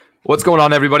What's going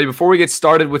on, everybody? Before we get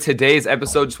started with today's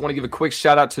episode, just want to give a quick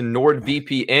shout out to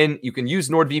NordVPN. You can use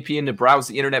NordVPN to browse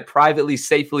the internet privately,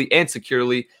 safely, and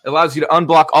securely. It allows you to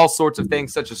unblock all sorts of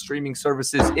things, such as streaming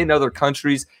services in other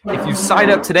countries. If you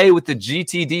sign up today with the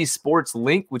GTD Sports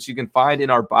link, which you can find in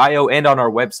our bio and on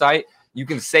our website, you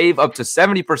can save up to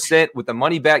 70% with a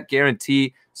money-back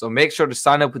guarantee. So make sure to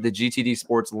sign up with the GTD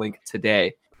Sports link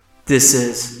today. This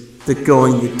is the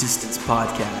Going the Distance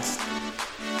podcast.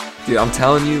 Dude, I'm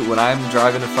telling you, when I'm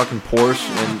driving a fucking Porsche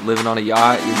and living on a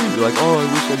yacht, you're gonna be like, oh, I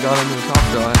wish I'd gone into the top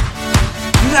shot.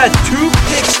 You had 2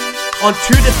 picks on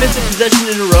 2 defensive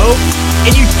possessions in a row,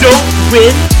 and you don't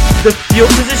win the field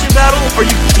position battle? Are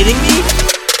you kidding me?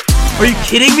 Are you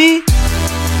kidding me?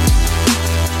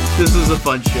 This is a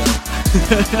fun show.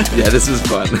 Yeah, this is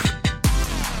fun.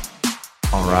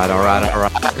 All right.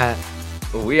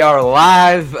 We are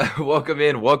live.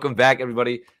 Welcome back,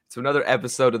 everybody, to another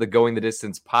episode of the Going the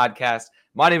Distance podcast.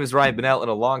 My name is Ryan Bennell,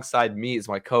 and alongside me is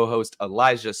my co-host,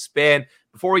 Elijah Span.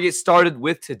 Before we get started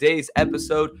with today's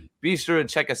episode, be sure to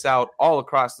check us out all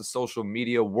across the social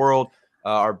media world.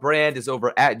 Our brand is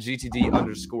over at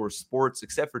GTD_sports,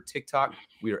 except for TikTok.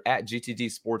 We are at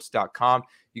GTDsports.com.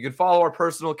 You can follow our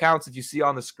personal accounts if you see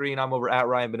on the screen. I'm over at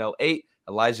Ryan Bennell 8.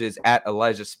 Elijah is at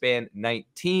Elijah Span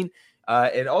 19.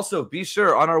 And also be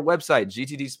sure on our website,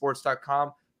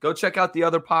 GTDsports.com, go check out the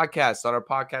other podcasts on our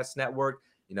podcast network.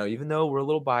 You know, even though we're a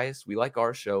little biased, we like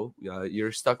our show.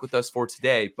 You're stuck with us for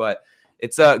today, but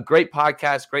it's a great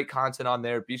podcast, great content on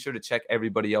there. Be sure to check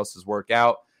everybody else's work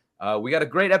out. We got a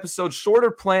great episode,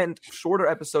 shorter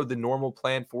episode than normal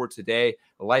planned for today.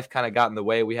 Life kind of got in the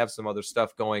way. We have some other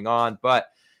stuff going on, but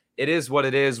it is what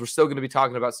it is. We're still going to be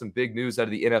talking about some big news out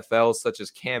of the NFL, such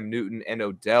as Cam Newton and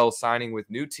Odell signing with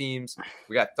new teams.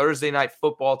 We got Thursday Night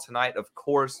Football tonight, of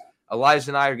course. Elijah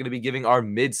and I are going to be giving our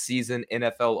mid-season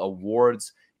NFL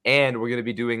awards, and we're going to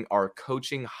be doing our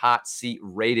coaching hot seat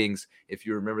ratings, if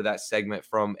you remember that segment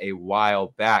from a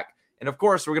while back. And, of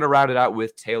course, we're going to round it out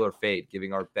with Taylor Fade,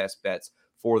 giving our best bets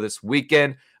for this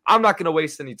weekend. I'm not going to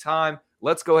waste any time.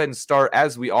 Let's go ahead and start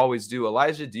as we always do.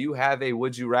 Elijah, do you have a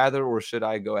would you rather, or should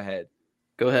I go ahead?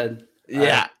 Go ahead.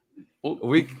 Yeah.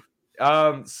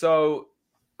 So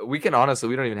we can honestly,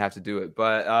 we don't even have to do it,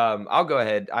 but I'll go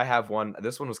ahead. I have one.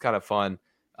 This one was kind of fun.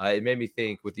 It made me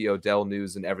think with the Odell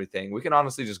news and everything. We can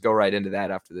honestly just go right into that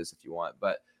after this if you want.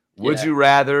 But would you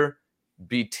rather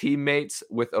be teammates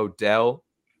with Odell,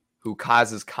 who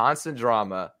causes constant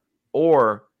drama,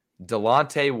 or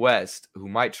Delonte West, who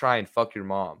might try and fuck your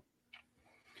mom?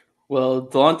 Well,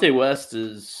 Delonte West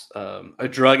is a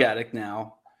drug addict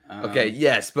now. Okay,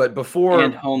 yes, but before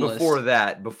that.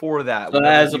 So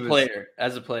as a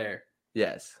player,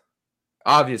 yes,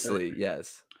 obviously,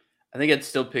 yes. I think I'd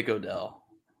still pick Odell.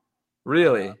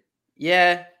 Really?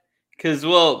 Yeah, because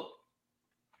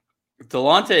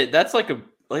Delonte, that's like a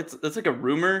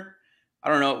rumor. I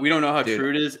don't know. We don't know how true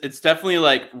it is. It's definitely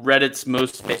like Reddit's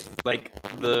most like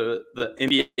the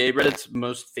NBA Reddit's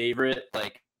most favorite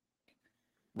like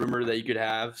rumor that you could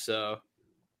have. So,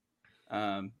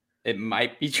 it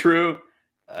might be true.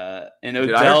 And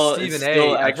Odell is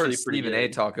still actually Stephen A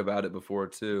talk about it before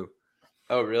too.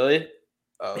 Oh, really?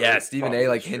 Oh, yeah, Stephen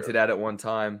A hinted at it one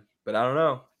time, but I don't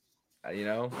know. I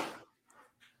don't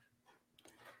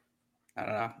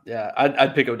know. Yeah,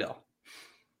 I'd pick Odell.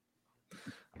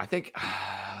 I think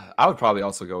I would probably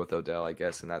also go with Odell, I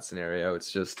guess, in that scenario.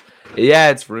 It's just,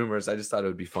 it's rumors. I just thought it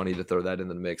would be funny to throw that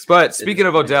into the mix. But speaking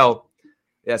of Odell,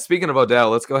 let's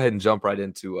go ahead and jump right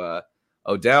into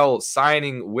Odell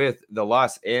signing with the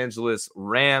Los Angeles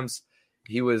Rams.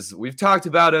 We've talked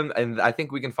about him, and I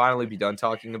think we can finally be done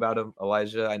talking about him.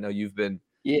 Elijah, I know you've been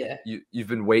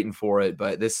waiting for it,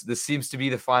 but this seems to be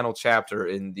the final chapter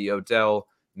in the Odell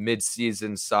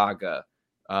midseason saga.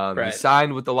 He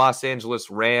signed with the Los Angeles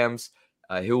Rams.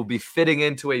 He will be fitting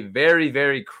into a very,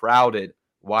 very crowded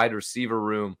wide receiver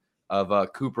room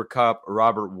of Cooper Kupp,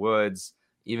 Robert Woods,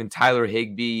 even Tyler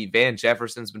Higbee. Van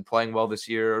Jefferson's been playing well this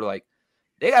year. Like,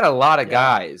 they got a lot of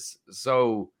guys.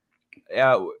 So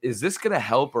is this going to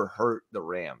help or hurt the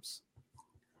Rams?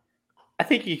 I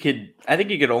think you could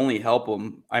only help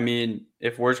him. I mean,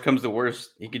 if worse comes to worse,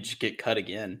 he could just get cut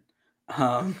again.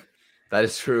 That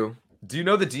is true. Do you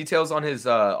know the details on his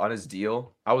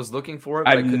deal? I was looking for it,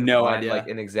 but I couldn't find like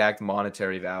an exact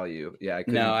monetary value. Yeah, I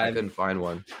couldn't find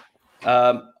one.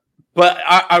 But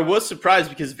I was surprised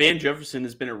because Van Jefferson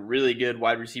has been a really good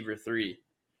wide receiver 3.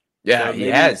 Yeah, so he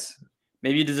has.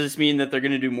 Maybe does this mean that they're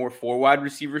going to do more 4 wide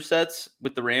receiver sets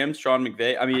with the Rams? Sean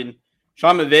McVay. I mean,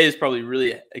 Sean McVay is probably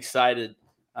really excited.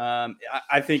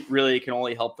 I think really it can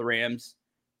only help the Rams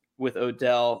with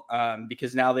Odell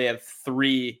because now they have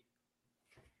 3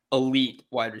 elite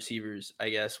wide receivers, I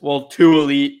guess. Well, 2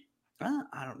 elite.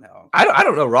 I don't know. I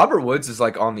don't know. Robert Woods is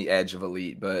like on the edge of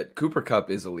elite, but Cooper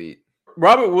Kupp is elite.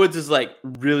 Robert Woods is like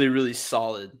really, really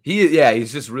solid.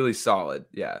 He's just really solid.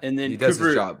 Yeah. And then he does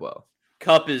his job well.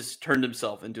 Kupp has turned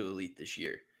himself into elite this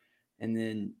year. And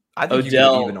then I think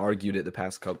Odell, you could even argued it the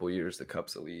past couple of years that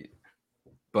Kupp's elite.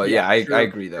 But I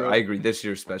agree though. True. I agree this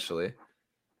year especially.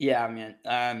 Yeah,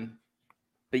 man.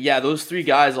 But yeah, those 3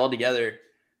 guys all together,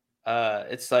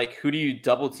 it's like, who do you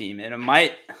double team? And it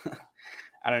might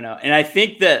I don't know. And I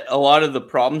think that a lot of the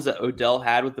problems that Odell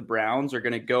had with the Browns are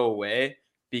going to go away,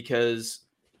 because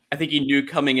I think he knew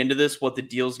coming into this what the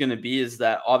deal is going to be, is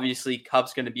that obviously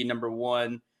Kupp's going to be number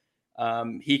 1.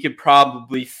 He could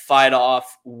probably fight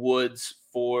off Woods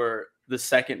for the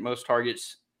second most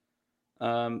targets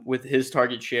with his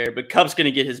target share, but Kupp's going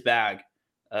to get his bag.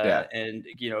 And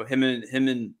him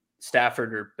and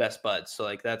Stafford are best buds, so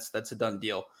like that's a done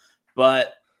deal.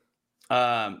 But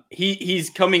he's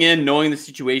coming in knowing the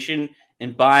situation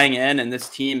and buying in, and this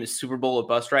team is Super Bowl or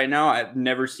bust right now. I've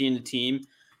never seen a team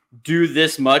do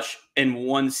this much in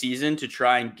one season to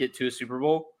try and get to a Super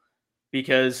Bowl,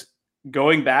 because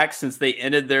going back since they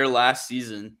ended their last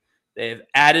season, they've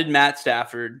added Matt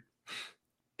Stafford,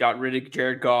 got rid of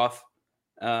Jared Goff,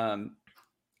 added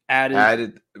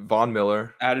Von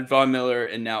Miller,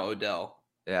 and now Odell.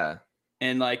 Yeah.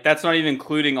 And like, that's not even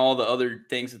including all the other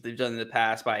things that they've done in the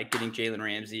past by getting Jalen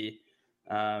Ramsey,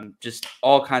 just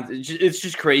all kinds of, it's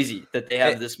just crazy that they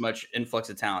have this much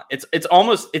influx of talent. It's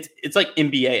almost, it's like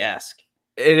NBA-esque.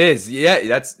 It is. Yeah.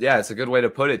 It's a good way to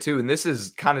put it too. And this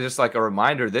is kind of just like a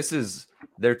reminder. This is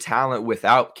their talent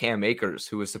without Cam Akers,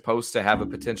 who is supposed to have a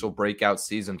potential breakout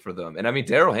season for them. And I mean,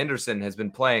 Darrell Henderson has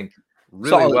been playing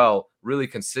really well, really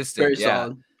consistent. Very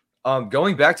solid.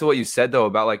 Going back to what you said though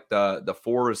about like the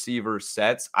 4 receiver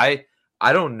sets, I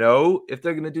don't know if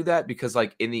they're gonna do that, because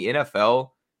like in the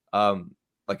NFL,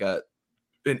 like an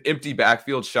empty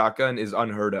backfield shotgun is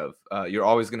unheard of. You're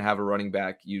always gonna have a running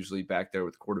back usually back there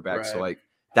with the quarterback. Right. So like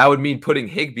that would mean putting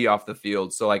Higbee off the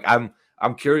field. So like I'm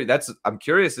curious. I'm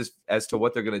curious as to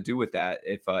what they're gonna do with that.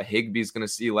 If Higbee's gonna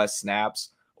see less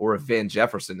snaps, or if Van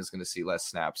Jefferson is gonna see less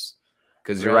snaps.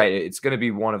 Because you're right, it's gonna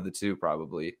be one of the two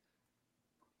probably.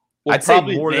 Well, I'd say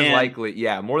more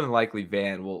than likely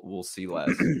Van will see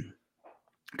less.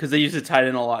 Because they use the tight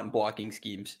end a lot in blocking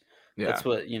schemes. Yeah. That's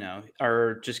what,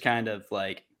 are just kind of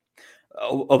like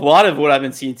a lot of what I've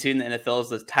been seeing too in the NFL is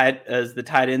the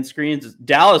tight end screens.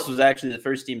 Dallas was actually the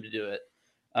first team to do it,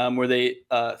 where they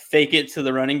fake it to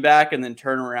the running back and then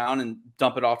turn around and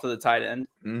dump it off to the tight end.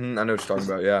 Mm-hmm. I know what you're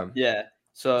talking about. Yeah. Yeah.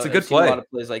 So it's a good play. A lot of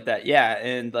plays like that. Yeah.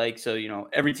 And like, so,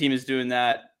 every team is doing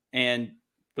that, and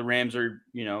the Rams are,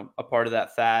 a part of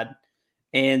that fad.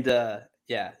 And they're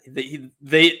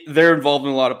involved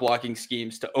in a lot of blocking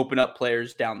schemes to open up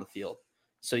players down the field.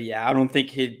 So yeah, I don't think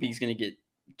Higbee's going to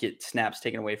get snaps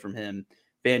taken away from him.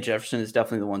 Van Jefferson is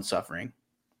definitely the one suffering.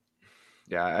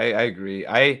 Yeah, I agree.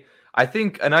 I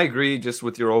think, and I agree just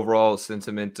with your overall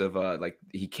sentiment of like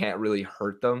he can't really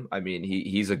hurt them. I mean,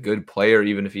 he's a good player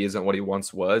even if he isn't what he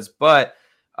once was. But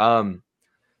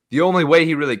the only way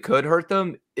he really could hurt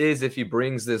them is if he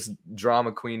brings this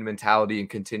drama queen mentality and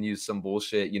continues some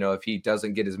bullshit. If he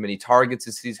doesn't get as many targets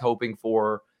as he's hoping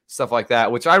for, stuff like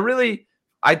that, which I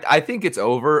think it's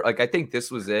over. Like, I think this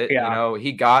was it. Yeah.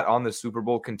 He got on the Super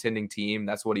Bowl contending team.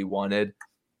 That's what he wanted.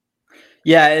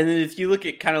 Yeah. And if you look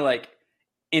at kind of like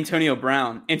Antonio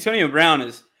Brown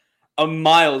is a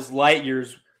light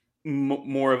years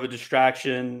more of a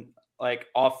distraction, like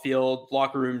off field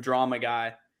locker room drama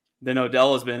guy than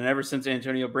Odell has been. And ever since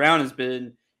Antonio Brown has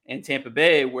been in Tampa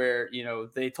Bay, where,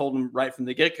 they told him right from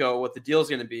the get-go what the deal is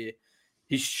going to be,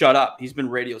 he's shut up. He's been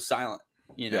radio silent,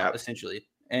 essentially.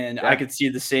 And I could see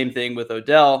the same thing with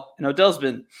Odell. And Odell's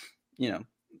been,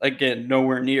 again,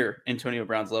 nowhere near Antonio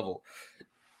Brown's level.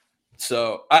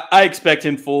 So I expect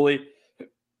him fully,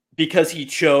 because he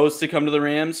chose to come to the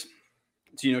Rams,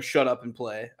 to, shut up and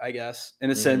play, I guess.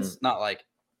 In a sense, not like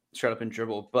shut up and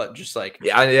dribble, but just like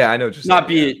I know, just not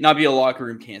be a locker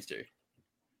room cancer.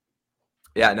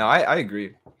 Yeah, no, I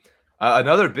agree.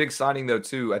 Another big signing though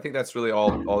too. I think that's really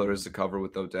all there is to cover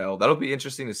with Odell. That'll be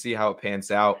interesting to see how it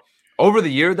pans out over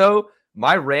the year. Though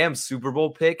my Rams Super Bowl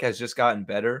pick has just gotten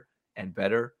better and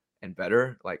better and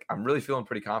better. Like, I'm really feeling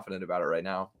pretty confident about it right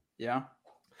now. Yeah.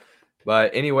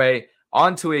 But anyway,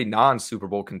 on to a non-Super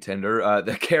Bowl contender.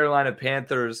 The Carolina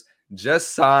Panthers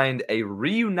just signed a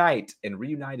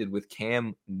reunited with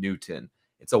Cam Newton.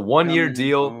 It's a 1-year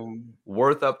deal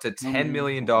worth up to $10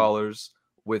 million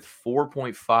with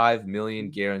 $4.5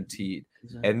 million guaranteed.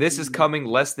 And this is coming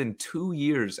less than 2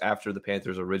 years after the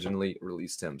Panthers originally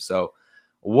released him. So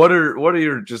What are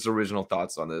your just original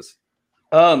thoughts on this?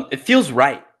 It feels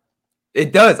right.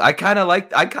 It does. I kind of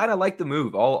like the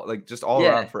move all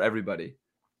around for everybody.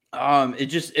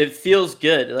 It feels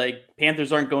good. Like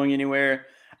Panthers aren't going anywhere.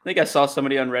 I think I saw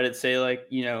somebody on Reddit say like,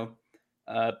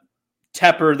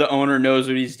 Tepper, the owner, knows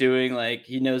what he's doing. Like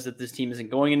he knows that this team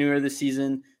isn't going anywhere this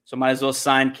season, so might as well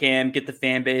sign Cam, get the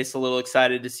fan base a little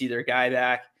excited to see their guy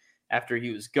back after he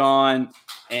was gone,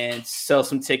 and sell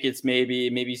some tickets,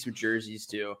 maybe some jerseys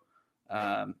too,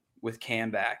 with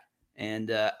Cam back. And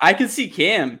I could see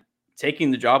Cam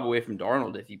taking the job away from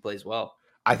Darnold if he plays well.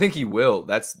 I think he will.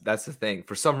 That's the thing.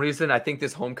 For some reason, I think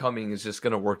this homecoming is just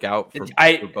going to work out for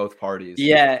both parties.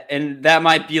 Yeah, and that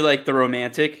might be like the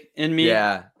romantic in me.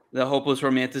 Yeah. The hopeless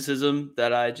romanticism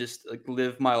that I just like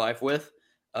live my life with,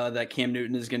 that Cam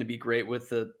Newton is going to be great with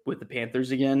the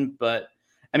Panthers again. But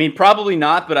I mean, probably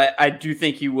not, but I do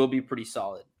think he will be pretty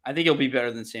solid. I think he'll be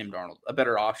better than Sam Darnold, a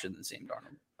better option than Sam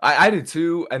Darnold. I do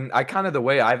too. And I kind of, the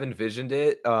way I've envisioned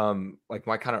it, like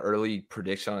my kind of early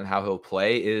prediction on how he'll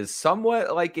play is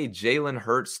somewhat like a Jalen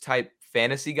Hurts type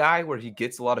fantasy guy where he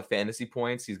gets a lot of fantasy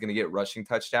points. He's going to get rushing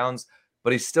touchdowns,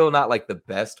 but he's still not like the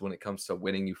best when it comes to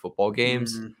winning you football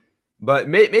games. Mm-hmm. But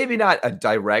maybe not a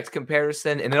direct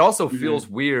comparison. And it also feels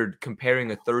weird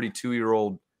comparing a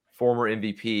 32-year-old former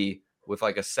MVP with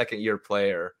like a second-year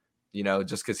player,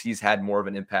 just because he's had more of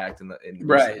an impact in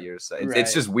recent years. So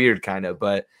it's just weird kind of.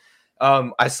 But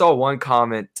I saw one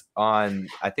comment on,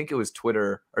 I think it was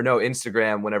Twitter or no,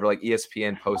 Instagram, whenever like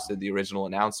ESPN posted the original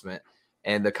announcement.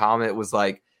 And the comment was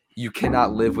like, "You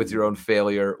cannot live with your own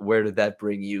failure. Where did that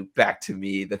bring you? Back to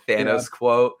me." The Thanos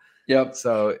quote. Yep.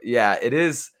 So yeah, it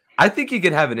is. I think he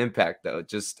can have an impact though.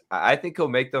 I think he'll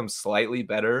make them slightly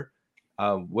better.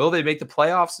 Will they make the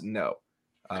playoffs? No.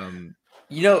 The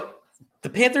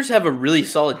Panthers have a really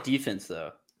solid defense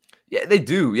though. Yeah, they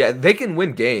do. Yeah, they can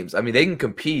win games. I mean, they can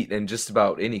compete in just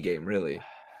about any game, really.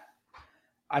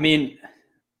 I mean,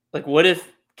 like, what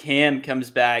if Cam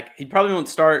comes back? He probably won't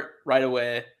start right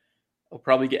away. He'll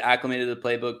probably get acclimated to the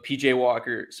playbook.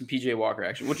 Some PJ Walker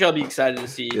action, which I'll be excited to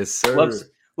see. Yes, sir.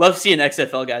 Love seeing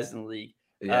XFL guys in the league.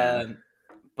 Yeah.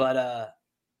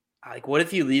 Like, what if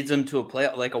he leads them to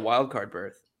a wild card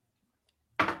berth?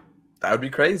 That would be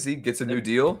crazy. Gets a new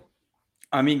deal.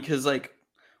 I mean, because like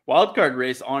wild card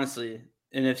race, honestly,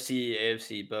 NFC,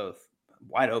 AFC, both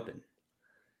wide open.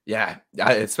 Yeah,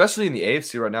 especially in the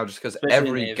AFC right now, just because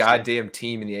every goddamn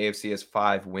team in the AFC has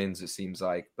 5 wins. It seems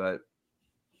like, but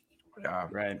yeah,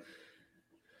 right.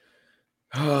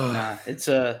 It's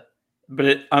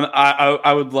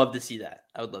I would love to see that.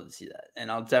 And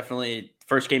I'll definitely,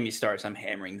 first game he starts, I'm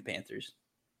hammering the Panthers.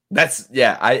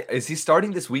 Is he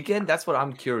starting this weekend? That's what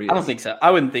I'm curious. I don't think so.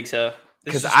 I wouldn't think so.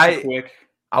 Because I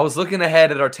was looking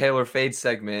ahead at our Taylor Fade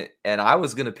segment, and I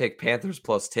was gonna pick Panthers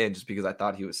plus 10 just because I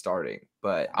thought he was starting.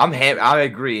 But I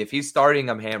agree. If he's starting,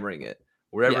 I'm hammering it.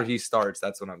 Wherever he starts,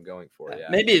 that's what I'm going for. Yeah.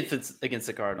 Maybe if it's against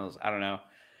the Cardinals, I don't know.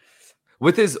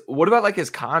 What about like his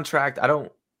contract? I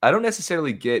don't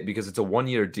necessarily get, because it's a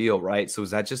 1-year deal, right? So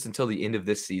is that just until the end of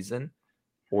this season,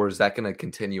 or is that going to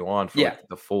continue on for like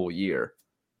the full year?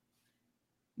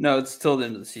 No, it's till the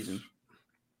end of the season.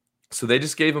 So they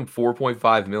just gave him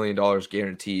 $4.5 million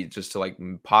guaranteed just to like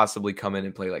possibly come in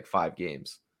and play like 5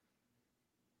 games.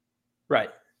 Right.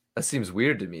 That seems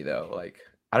weird to me though. Like,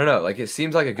 I don't know. Like, it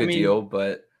seems like a good deal,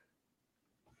 but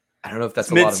I don't know if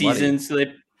that's a lot of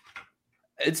money.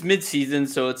 It's mid-season,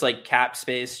 so it's like cap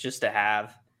space just to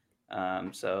have.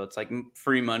 So it's like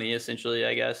free money essentially,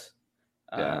 I guess.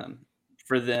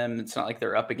 For them, it's not like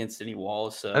they're up against any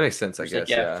walls. So that makes sense, I guess.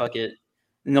 Like, fuck it.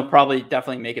 And they'll probably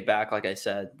definitely make it back, like I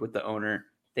said, with the owner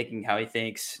thinking how he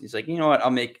thinks. He's like, you know what?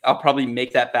 I'll probably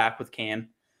make that back with Cam.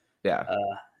 Yeah.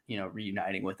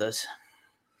 Reuniting with us.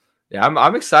 Yeah,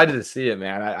 I'm excited to see it,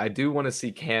 man. I do want to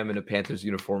see Cam in a Panthers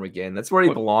uniform again. That's where he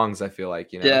belongs, I feel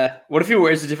like. Yeah. What if he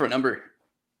wears a different number?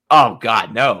 Oh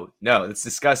God, no, it's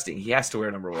disgusting. He has to wear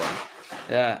number 1.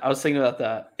 Yeah, I was thinking about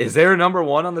that. Is there a number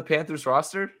 1 on the Panthers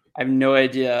roster? I have no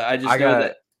idea. I just know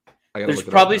that there's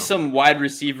probably some wide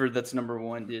receiver that's number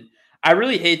 1, dude. I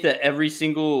really hate that every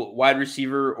single wide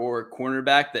receiver or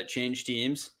cornerback that changed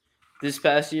teams this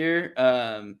past year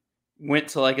went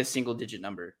to like a single-digit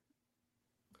number.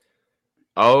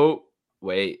 Oh,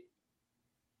 wait.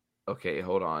 Okay,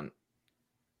 hold on.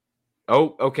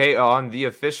 Oh, okay. On the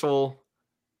official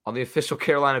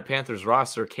Carolina Panthers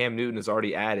roster, Cam Newton is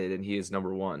already added, and he is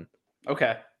number 1.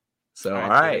 Okay. So, all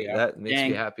right. That makes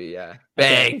me happy. Yeah.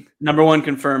 Bang. Okay. Number 1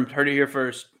 confirmed. Heard it here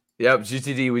first. Yep.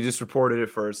 GTD. We just reported it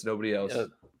first. Nobody else. Yep.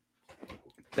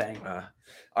 Bang.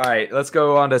 All right. Let's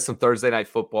go on to some Thursday night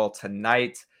football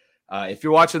tonight. If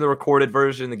you're watching the recorded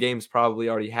version, the game's probably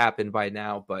already happened by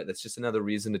now, but that's just another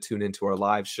reason to tune into our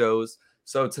live shows.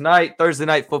 So tonight, Thursday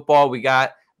Night Football, we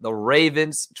got the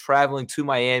Ravens traveling to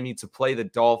Miami to play the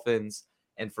Dolphins.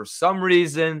 And for some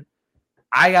reason,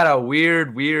 I got a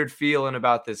weird feeling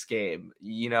about this game.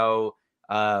 The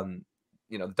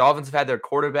Dolphins have had their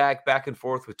quarterback back and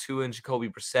forth with Tua and Jacoby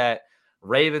Brissett.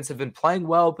 Ravens have been playing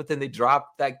well, but then they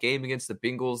dropped that game against the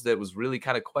Bengals that was really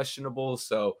kind of questionable.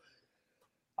 So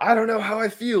I don't know how I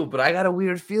feel, but I got a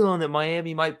weird feeling that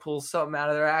Miami might pull something out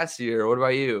of their ass here. What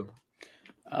about you?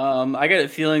 I got a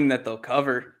feeling that they'll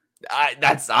cover. I'm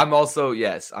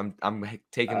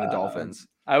taking the Dolphins.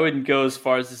 I wouldn't go as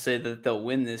far as to say that they'll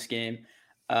win this game.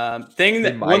 One thing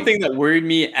that worried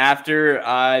me after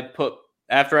right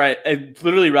after I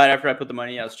put the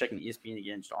money, I was checking ESPN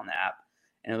again just on the app,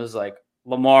 and it was like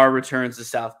Lamar returns to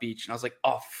South Beach, and I was like,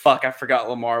 oh fuck, I forgot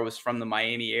Lamar was from the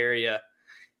Miami area,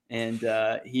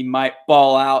 and he might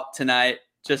ball out tonight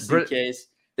just in case.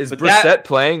 Is Brissett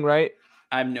playing, right?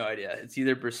 I have no idea. It's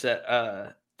either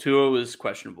Brissett. Tua was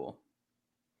questionable.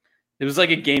 It was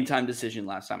like a game time decision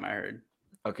last time I heard.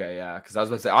 Okay, yeah, because I was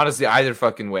about to say, honestly, either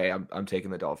fucking way, I'm taking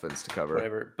the Dolphins to cover.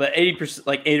 Whatever, but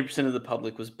 80% of the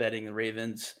public was betting the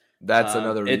Ravens. That's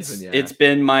another reason. It's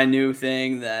been my new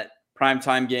thing that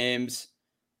primetime games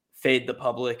fade the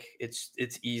public. It's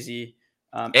easy.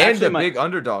 And big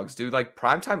underdogs, dude. Like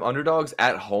primetime underdogs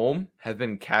at home have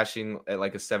been cashing at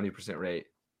like a 70% rate.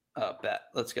 Oh, bet.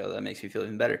 Let's go. That makes me feel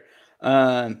even better.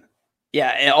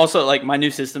 Yeah, and also like my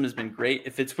new system has been great.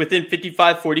 If it's within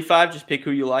 55-45, just pick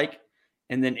who you like.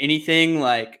 And then anything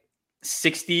like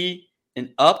 60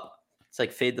 and up, it's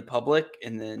like fade the public.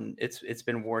 And then it's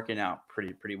been working out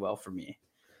pretty well for me.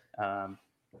 Little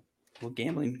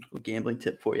gambling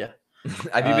tip for you.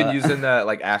 Have you been using the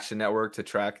like Action Network to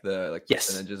track the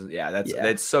percentages? Yeah,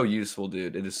 that's so useful,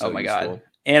 dude. It is so useful. God.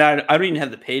 And I don't even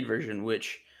have the paid version,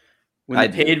 which when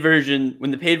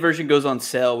the paid version goes on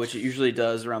sale, which it usually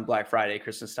does around Black Friday,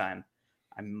 Christmas time,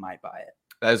 I might buy it.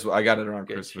 I got it around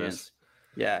Christmas. Chance.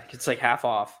 Yeah, it's like half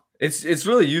off. It's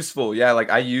really useful. Yeah, like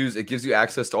it gives you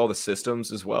access to all the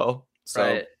systems as well.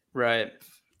 So, right.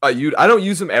 I don't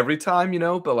use them every time,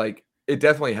 but like it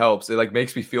definitely helps. It like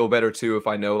makes me feel better too if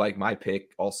I know like my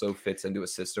pick also fits into a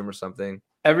system or something.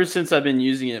 Ever since I've been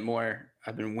using it more,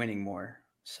 I've been winning more.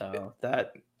 So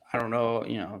that I don't know,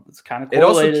 it's kind of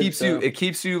correlated. It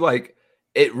keeps you like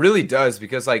it really does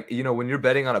because like when you're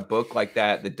betting on a book like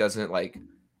that doesn't like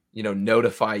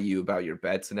notify you about your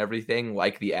bets and everything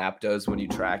like the app does when you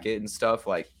track it and stuff.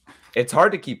 Like it's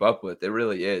hard to keep up with. It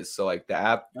really is. So like the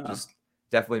app just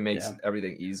definitely makes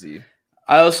everything easy.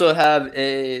 I also have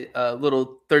a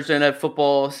little Thursday Night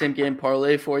Football same game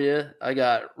parlay for you. I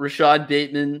got Rashad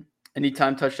Bateman,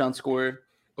 anytime touchdown scorer.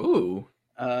 Ooh.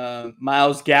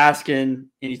 Myles Gaskin,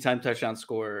 anytime touchdown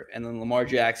scorer. And then Lamar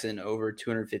Jackson over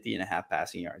 250.5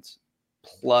 passing yards.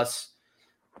 Plus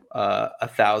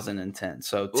 1,010.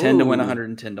 So 10 to win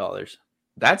 $110.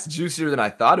 That's juicier than I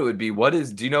thought it would be.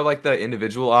 Do you know like the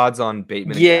individual odds on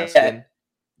Bateman and Gaskin?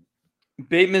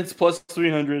 Bateman's plus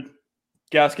 300,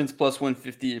 Gaskin's plus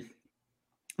 150, and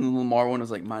the Lamar one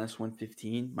was like minus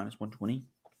 115, minus 120.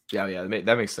 Yeah,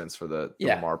 that makes sense for the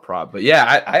Lamar prop. But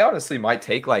yeah, I honestly might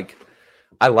take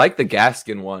I like the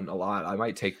Gaskin one a lot. I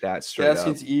might take that straight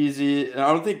Gaskin's easy. And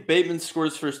I don't think Bateman scored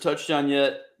his first touchdown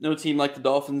yet. No team like the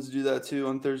Dolphins do that too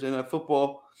on Thursday Night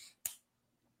Football.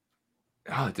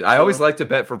 Oh, dude, I always like to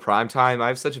bet for primetime. I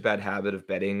have such a bad habit of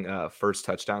betting first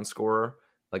touchdown scorer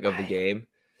of the game.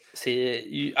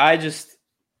 See, I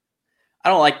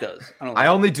don't like those. I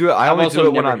only do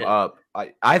it when I'm up.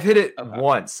 I've hit it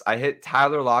once. I hit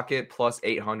Tyler Lockett plus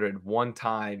 800 one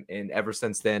time, and ever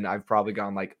since then, I've probably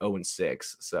gone like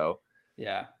 0-6. So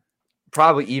yeah,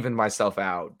 probably even myself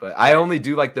out. But I only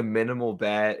do like the minimal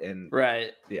bet, and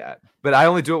yeah. But I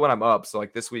only do it when I'm up. So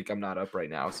like this week, I'm not up right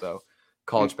now. So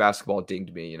college basketball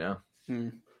dinged me,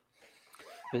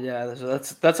 But yeah,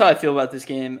 that's how I feel about this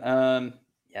game.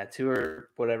 Yeah, 2 or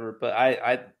whatever. But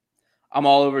I'm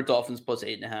all over Dolphins plus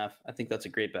 8.5. I think that's a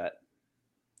great bet.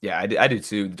 Yeah, I do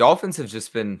too. The Dolphins have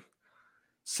just been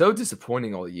so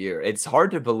disappointing all year. It's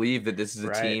hard to believe that this is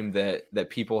a team that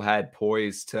people had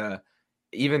poised to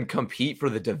even compete for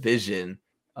the division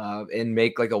and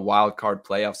make like a wild card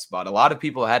playoff spot. A lot of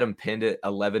people had them pinned at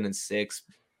 11-6,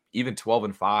 even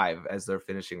 12-5 as their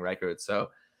finishing record.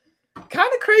 So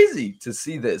kind of crazy to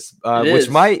see this, which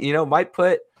might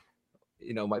put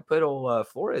old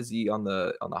Flores on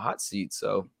the hot seat.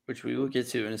 So which we will get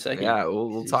to in a second. Yeah,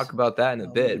 we'll talk about that in a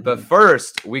bit. But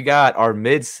first, we got our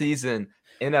mid-season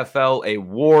NFL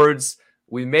awards.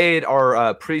 we made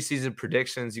our preseason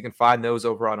predictions. You can find those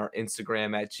over on our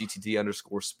Instagram at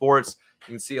GTD_sports.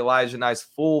 You can see Elijah and I's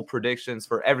full predictions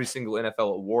for every single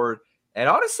NFL award. And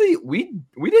honestly, we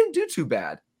didn't do too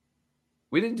bad.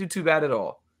 We didn't do too bad at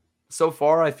all. So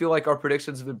far, I feel like our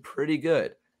predictions have been pretty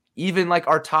good. Even like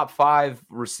our top 5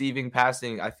 receiving,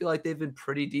 passing, I feel like they've been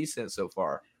pretty decent so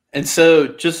far. And so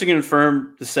just to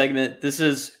confirm the segment, this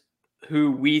is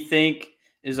who we think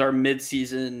is our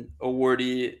midseason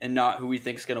awardee and not who we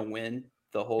think is going to win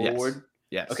the whole award.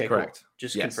 Yes, okay, correct. Cool.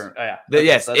 Just yes. confirm. Oh, yeah.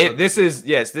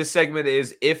 This segment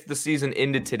is if the season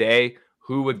ended today,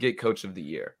 who would get coach of the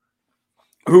year?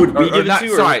 Who would we give it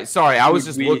to? Sorry. I was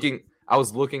just looking. I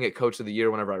was looking at coach of the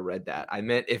year whenever I read that. I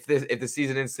meant if the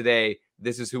season ends today,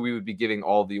 this is who we would be giving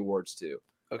all the awards to.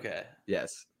 Okay.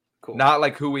 Yes. Cool. Not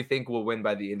like who we think will win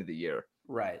by the end of the year.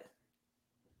 Right.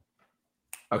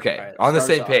 Okay. Right, on the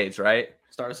same page, right?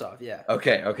 Start us off, yeah.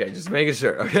 Okay. Just making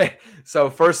sure. Okay. So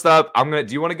first up, do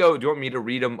you want me to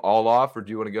read them all off, or do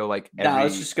you want to go like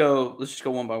let's just go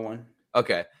one by one.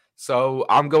 Okay. So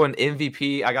I'm going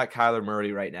MVP. I got Kyler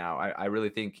Murray right now. I really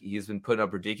think he's been putting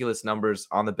up ridiculous numbers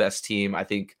on the best team. I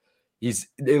think he's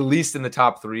at least in the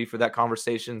top 3 for that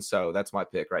conversation. So that's my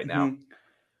pick right now. Mm-hmm.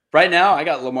 Right now, I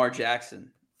got Lamar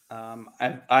Jackson.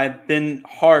 I've been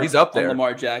hard he's up there. On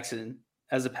Lamar Jackson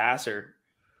as a passer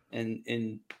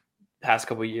in past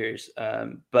couple of years.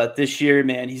 But this year,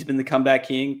 man, he's been the comeback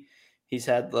king. He's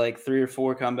had like 3 or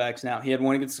 4 comebacks now. He had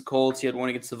one against the Colts. He had one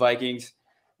against the Vikings.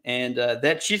 And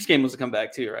that Chiefs game was a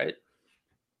comeback too, right?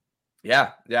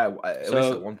 Yeah, at least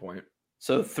at one point.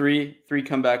 So three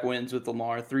comeback wins with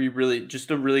Lamar. A really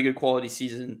good quality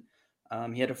season.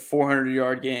 He had a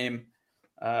 400-yard game,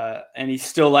 and he's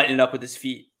still lighting it up with his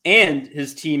feet. And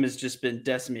his team has just been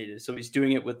decimated. So he's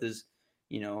doing it with his,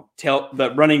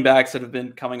 the running backs that have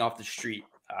been coming off the street.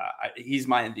 He's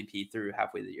my MVP through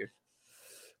halfway the year.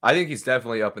 I think he's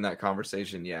definitely up in that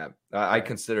conversation. Yeah, I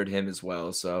considered him as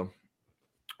well. So.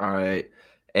 All right.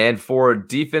 And for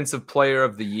defensive player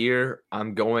of the year,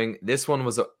 this one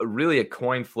was really a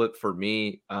coin flip for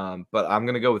me. But I'm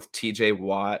going to go with TJ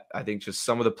Watt. I think just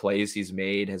some of the plays he's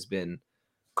made has been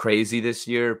crazy this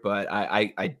year, but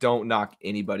I don't knock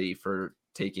anybody for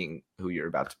taking who you're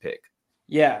about to pick.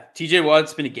 Yeah. TJ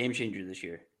Watt's been a game changer this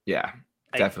year. Yeah,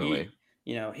 definitely.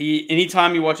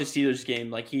 Anytime you watch a Steelers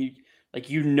game,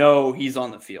 he's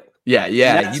on the field.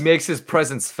 Yeah. He makes his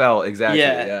presence felt. Exactly.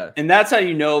 Yeah. And that's how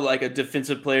you know like a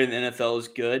defensive player in the NFL is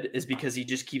good, is because he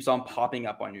just keeps on popping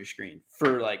up on your screen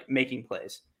for like making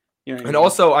plays. You know what I mean?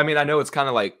 Also, I know it's kind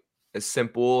of like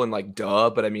simple and like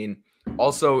duh, but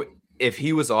also if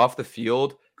he was off the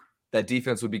field, that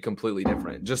defense would be completely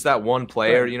different. Just that one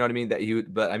player, right. You know what I mean?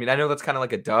 But I know that's kind of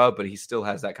like a duh, but he still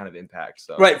has that kind of impact.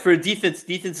 So right, for a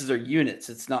defenses are units.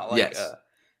 It's not like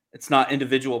it's not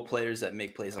individual players that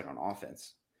make plays like on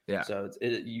offense. Yeah. So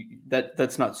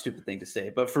that's not a stupid thing to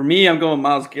say. But for me, I'm going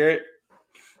Myles Garrett.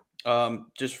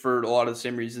 Just for a lot of the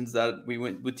same reasons that we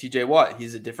went with TJ Watt.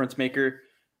 He's a difference maker.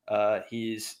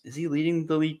 Is he leading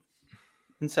the league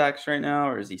in sacks right now,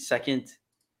 or is he second?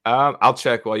 I'll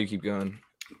check while you keep going.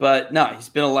 But no, he's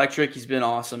been electric. He's been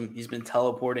awesome. He's been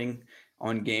teleporting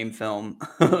on game film.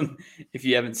 If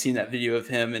you haven't seen that video of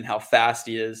him and how fast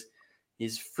he is,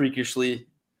 he's freakishly.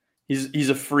 He's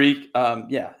a freak.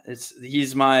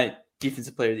 He's my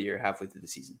defensive player of the year halfway through the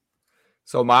season.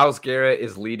 So Myles Garrett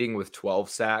is leading with 12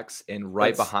 sacks, and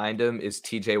right behind him is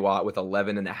TJ Watt with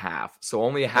 11.5. So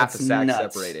only a half a sack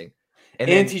separating. And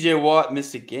TJ Watt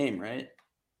missed a game, right?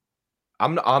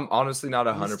 I'm honestly not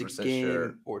 100%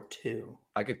 sure. Or 2.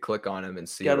 I could click on him and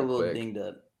see. Got a little dinged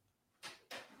up.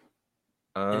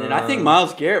 And then I think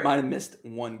Myles Garrett might have missed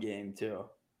one game too.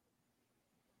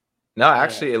 No,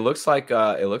 actually, it looks like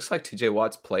TJ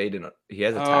Watt's played and he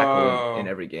has a tackle in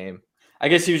every game. I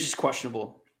guess he was just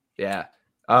questionable. Yeah,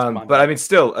 but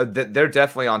still, they're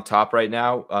definitely on top right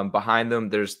now. Behind them,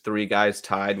 there's 3 guys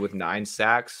tied with 9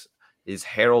 sacks. Is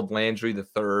Harold Landry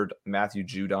III, Matthew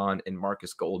Judon, and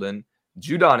Marcus Golden.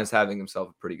 Judon is having himself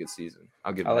a pretty good season.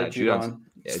 I'll give him that. Judon.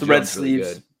 It's the red sleeves.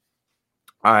 Really good.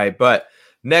 All right, but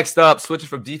next up, switching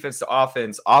from defense to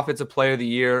offense, offensive player of the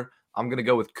year. I'm going to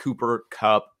go with Cooper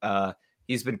Kupp.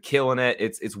 He's been killing it.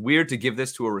 It's weird to give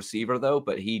this to a receiver, though,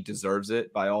 but he deserves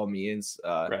it by all means.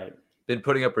 Right. Been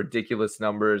putting up ridiculous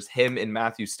numbers. Him and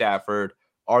Matthew Stafford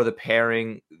are the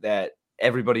pairing that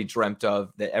everybody dreamt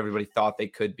of, that everybody thought they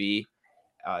could be.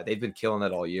 They've been killing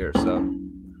it all year. So,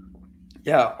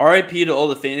 yeah, RIP to all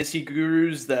the fantasy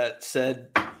gurus that said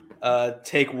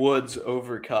take Woods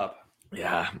over Kupp.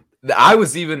 Yeah. I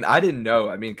didn't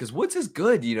know. Because Woods is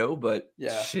good, but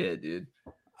shit, dude.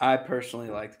 I personally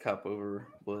liked Kupp over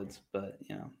Woods, but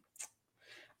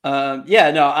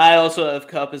Yeah, no, I also have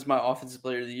Cup as my offensive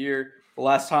player of the year. The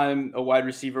last time a wide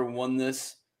receiver won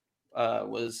this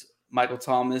was Michael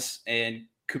Thomas, and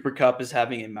Cooper Kupp is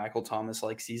having a Michael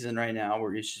Thomas-like season right now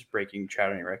where he's just breaking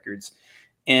shouting records.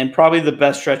 And probably the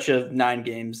best stretch of 9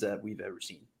 games that we've ever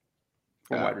seen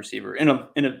from a wide receiver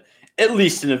at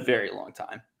least in a very long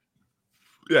time.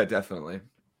 Yeah, definitely.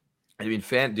 I mean,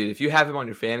 dude, if you have him on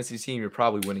your fantasy team, you're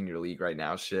probably winning your league right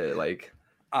now. Shit, like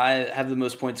I have the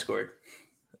most points scored.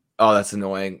 Oh, that's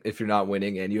annoying. If you're not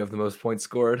winning and you have the most points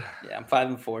scored. Yeah, I'm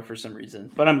 5-4 for some reason,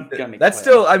 but I'm gonna make. That's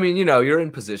still. I mean, you're in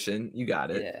position. You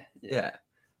got it. Yeah.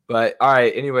 But all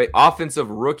right. Anyway, offensive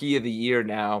rookie of the year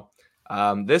now.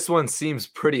 This one seems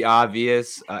pretty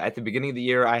obvious. At the beginning of the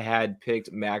year, I had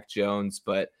picked Mac Jones,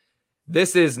 but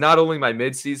this is not only my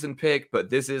midseason pick, but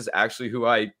this is actually who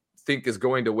I think is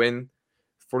going to win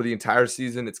for the entire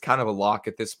season. It's kind of a lock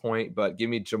at this point, but give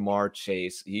me Ja'Marr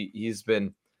Chase. He's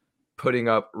been putting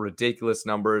up ridiculous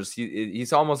numbers.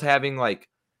 He's almost having like,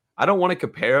 I don't want to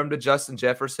compare him to Justin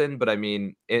Jefferson, but I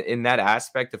mean, in that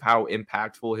aspect of how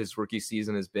impactful his rookie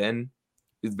season has been,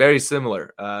 it's very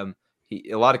similar. A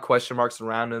lot of question marks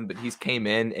around him, but he's came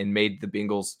in and made the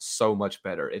Bengals so much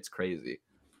better. It's crazy.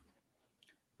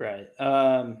 Right.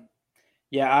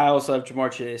 Yeah, I also have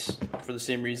Ja'Marr Chase for the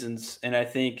same reasons. And I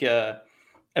think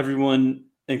everyone,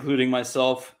 including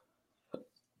myself,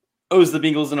 owes the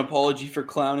Bengals an apology for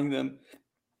clowning them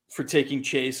for taking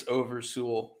Chase over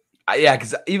Sewell. Yeah,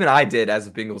 because even I did as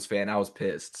a Bengals fan. I was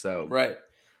pissed. So right.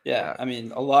 Yeah, I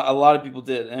mean, a lot of people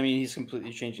did. I mean, he's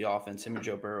completely changed the offense. Him and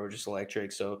Joe Burrow are just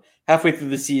electric. So halfway through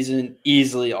the season,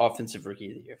 easily offensive rookie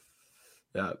of the year.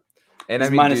 Yeah, and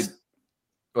he's I mean,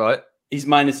 what? He's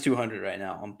minus 200 right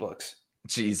now on books.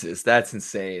 Jesus, that's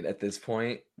insane at this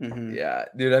point. Mm-hmm. Yeah,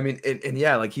 dude. I mean, and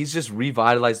yeah, like he's just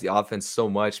revitalized the offense so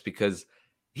much because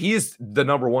he is the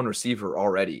number one receiver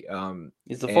already.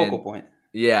 He's the focal point.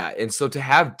 Yeah, and so to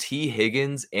have T.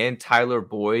 Higgins and Tyler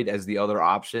Boyd as the other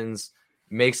options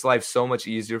makes life so much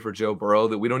easier for Joe Burrow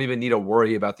that we don't even need to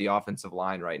worry about the offensive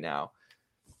line right now,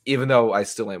 even though I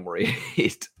still am worried.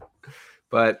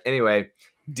 But anyway,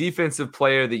 defensive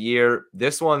player of the year.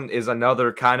 This one is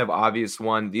another kind of obvious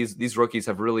one. These rookies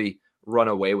have really run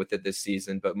away with it this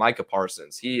season, but Micah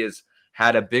Parsons, he has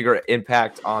had a bigger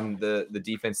impact on the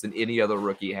defense than any other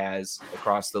rookie has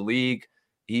across the league.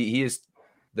 He is.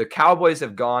 The Cowboys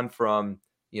have gone from,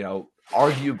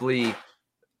 arguably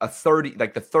the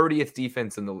 30th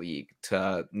defense in the league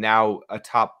to now a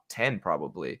top 10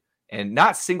 probably, and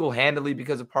not single-handedly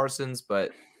because of Parsons,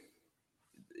 but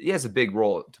he has a big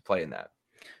role to play in that.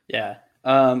 Yeah.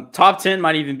 Top 10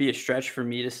 might even be a stretch for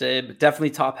me to say, but definitely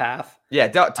top half. Yeah,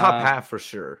 top half for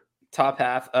sure. Top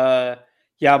half.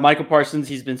 Yeah, Michael Parsons,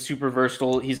 he's been super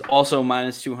versatile. He's also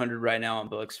minus 200 right now on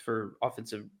books for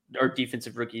offensive or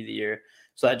defensive rookie of the year.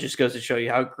 So that just goes to show you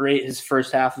how great his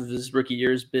first half of his rookie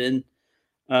year has been.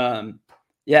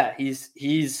 Yeah,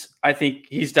 I think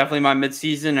he's definitely my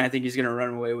midseason. I think he's going to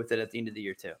run away with it at the end of the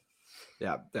year too.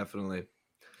 Yeah, definitely.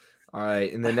 All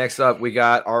right, and then next up, we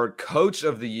got our coach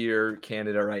of the year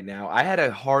candidate right now. I had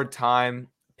a hard time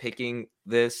picking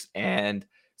this, and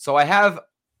so I have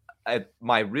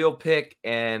my real pick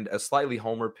and a slightly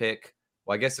homer pick.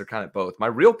 Well, I guess they're kind of both. My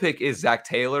real pick is Zach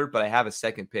Taylor, but I have a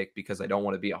second pick because I don't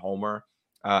want to be a homer.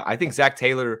 I think Zach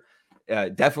Taylor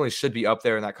definitely should be up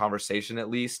there in that conversation at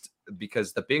least,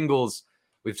 because the Bengals,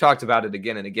 we've talked about it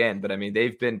again and again, but I mean,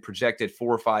 they've been projected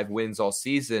 4 or 5 wins all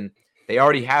season. They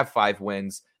already have 5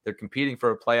 wins. They're competing for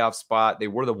a playoff spot. They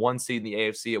were the 1 seed in the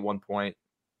AFC at one point.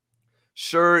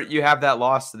 Sure, you have that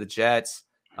loss to the Jets,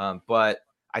 but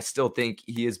I still think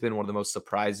he has been one of the most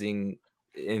surprising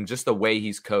in just the way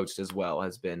he's coached as well,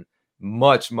 has been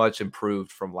much, much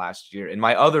improved from last year. And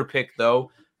my other pick, though,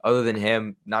 other than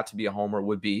him, not to be a homer,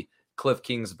 would be Cliff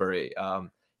Kingsbury.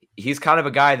 He's kind of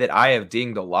a guy that I have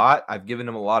dinged a lot. I've given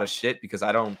him a lot of shit because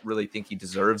I don't really think he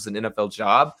deserves an NFL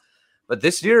job. But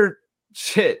this year,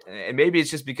 shit, and maybe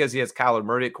it's just because he has Kyler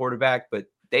Murray at quarterback, but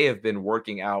they have been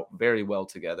working out very well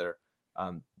together.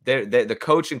 The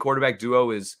coach and quarterback duo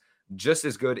is just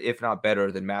as good, if not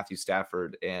better, than Matthew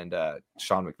Stafford and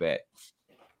Sean McVay.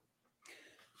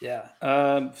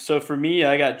 Yeah. So for me,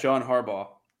 I got John Harbaugh.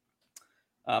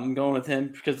 I'm going with him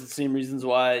because of the same reasons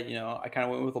why, I kind of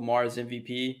went with Lamar as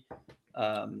MVP.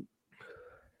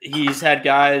 He's had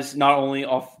guys, not only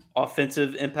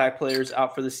offensive impact players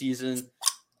out for the season,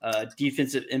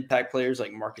 defensive impact players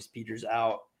like Marcus Peters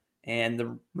out, and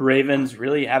the Ravens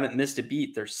really haven't missed a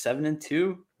beat. They're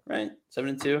 7-2, right?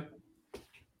 7-2.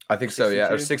 I think so. Yeah.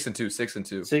 Or 6-2,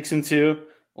 6-2, 6-2.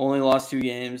 Only lost 2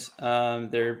 games.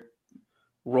 They're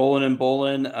rolling and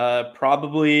bowling.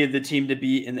 Probably the team to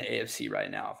beat in the AFC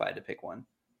right now, if I had to pick one.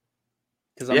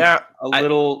 because I'm a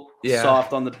little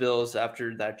soft on the Bills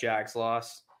after that Jags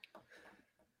loss.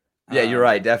 Yeah, you're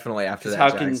right. Definitely after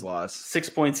that Jags loss. 6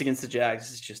 points against the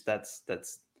Jags is just that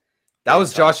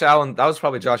was Josh Allen. That was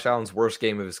probably Josh Allen's worst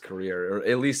game of his career, or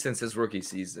at least since his rookie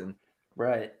season.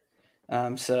 Right.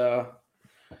 So,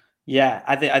 yeah,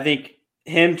 I think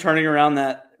him turning around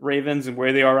that Ravens and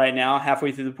where they are right now,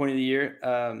 halfway through the point of the year,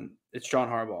 it's John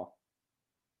Harbaugh.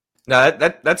 No,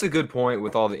 that's a good point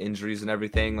with all the injuries and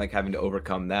everything, like having to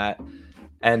overcome that.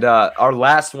 And our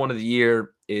last one of the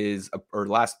year is, or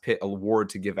last pit award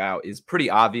to give out is pretty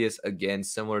obvious. Again,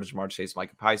 similar to Ja'Marr Chase,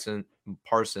 Micah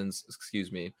Parsons,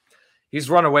 excuse me. He's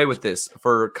run away with this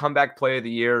for comeback play of the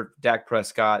year. Dak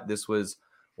Prescott. This was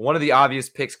one of the obvious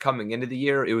picks coming into the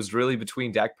year. It was really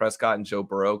between Dak Prescott and Joe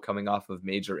Burrow coming off of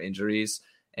major injuries.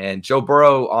 And Joe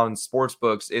Burrow on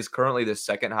sportsbooks is currently the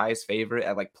second highest favorite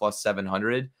at like plus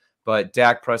 700, but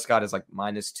Dak Prescott is like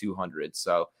minus 200.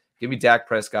 So give me Dak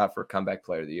Prescott for comeback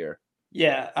player of the year.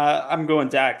 Yeah, I'm going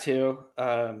Dak too.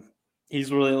 He's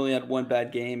really only had one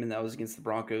bad game, and that was against the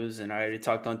Broncos. And I already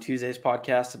talked on Tuesday's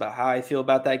podcast about how I feel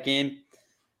about that game.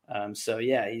 So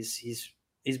yeah, he's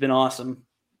been awesome.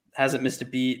 Hasn't missed a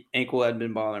beat. Ankle hadn't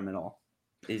been bothering him at all.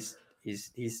 He's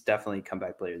definitely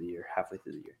comeback player of the year halfway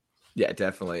through the year. Yeah,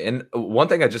 definitely. And one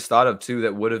thing I just thought of too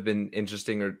that would have been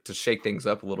interesting or to shake things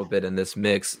up a little bit in this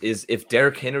mix is if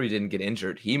Derrick Henry didn't get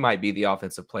injured, he might be the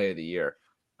offensive player of the year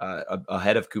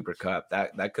ahead of Cooper Kupp.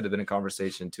 That could have been a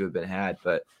conversation to have been had,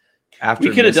 but after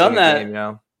we could have done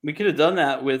that. We could have done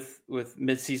that with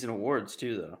midseason awards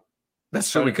too, though. That's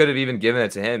true. We could have even given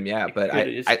it to him. Yeah, but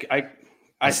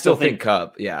I still think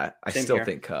Kupp. Yeah, I still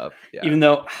think Kupp. Yeah. Even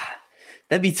though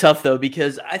that'd be tough though,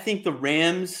 because I think the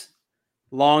Rams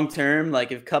long term,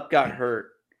 like if Kupp got hurt,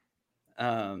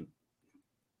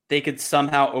 they could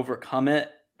somehow overcome it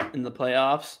in the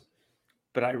playoffs.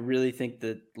 But I really think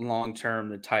that long term,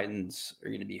 the Titans are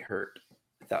going to be hurt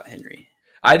without Henry.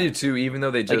 I do too, even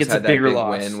though they just had that big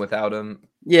win without him.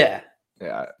 Yeah.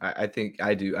 Yeah, I think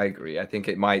I do. I agree. I think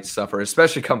it might suffer,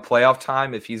 especially come playoff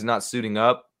time. If he's not suiting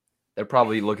up, they're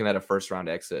probably looking at a first-round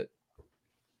exit.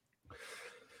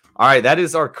 All right, that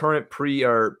is our current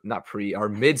our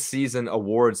mid-season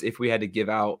awards. If we had to give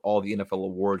out all the NFL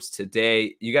awards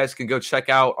today, you guys can go check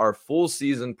out our full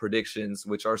season predictions,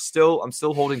 which are I'm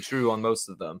still holding true on most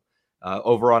of them,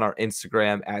 over on our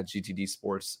Instagram at GTD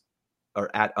Sports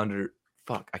or at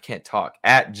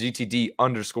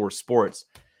GTD_sports.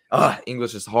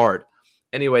 English is hard.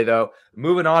 Anyway, though,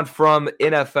 moving on from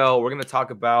NFL, we're going to talk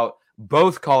about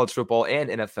both college football and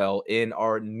NFL in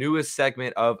our newest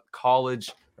segment of coaching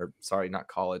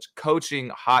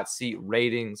hot seat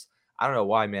ratings. I don't know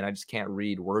why, man. I just can't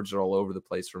read. Words are all over the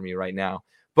place for me right now.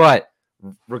 But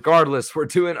regardless, we're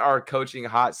doing our coaching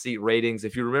hot seat ratings.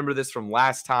 If you remember this from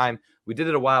last time, we did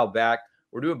it a while back.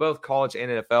 We're doing both college and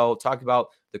NFL. Talk about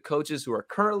the coaches who are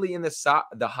currently in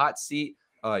the hot seat,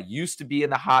 used to be in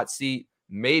the hot seat,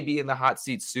 may be in the hot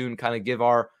seat soon, kind of give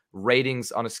our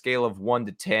ratings on a scale of 1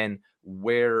 to 10,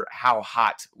 how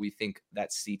hot we think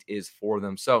that seat is for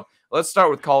them. So let's start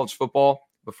with college football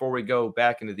before we go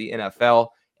back into the NFL.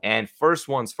 And first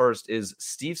one's first is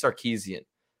Steve Sarkisian,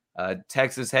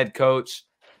 Texas head coach.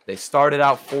 They started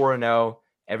out 4-0.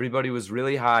 Everybody was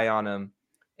really high on him.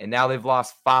 And now they've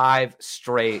lost 5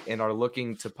 straight and are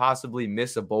looking to possibly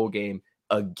miss a bowl game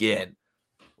again.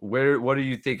 What are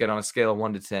you thinking on a scale of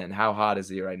 1 to 10? How hot is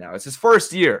he right now? It's his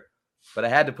first year, but I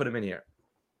had to put him in here.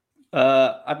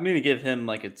 I'm going to give him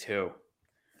like a 2.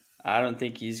 I don't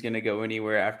think he's going to go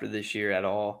anywhere after this year at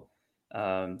all.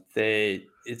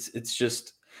 It's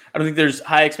just, I don't think there's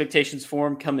high expectations for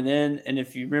him coming in. And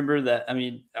if you remember that, I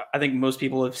mean, I think most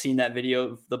people have seen that video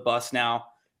of the bus now.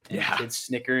 Yeah, kids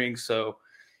snickering. So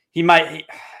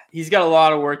he's got a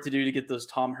lot of work to do to get those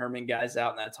Tom Herman guys out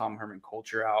and that Tom Herman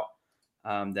culture out.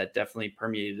 That definitely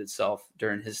permeated itself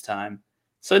during his time.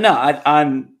 So no,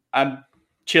 I'm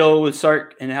chill with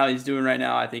Sark and how he's doing right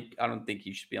now. I don't think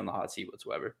he should be on the hot seat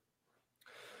whatsoever.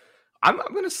 I'm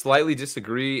going to slightly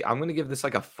disagree. I'm going to give this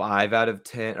like a 5 out of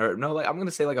 10, or no, I'm going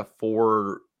to say like a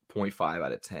 4.5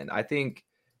 out of 10. I think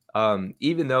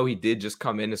even though he did just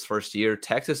come in his first year,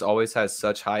 Texas always has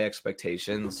such high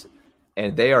expectations,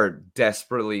 and they are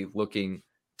desperately looking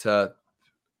to.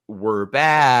 We're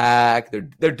back.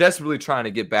 They're desperately trying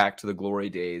to get back to the glory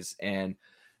days, and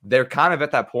they're kind of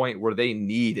at that point where they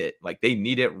need it. Like they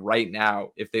need it right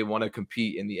now if they want to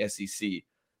compete in the SEC.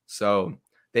 So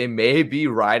they may be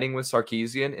riding with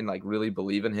Sarkisian and like really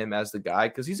believe in him as the guy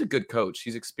because he's a good coach.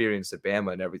 He's experienced at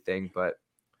Bama and everything, but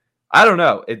I don't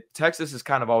know. Texas is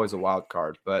kind of always a wild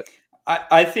card, but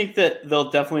I think that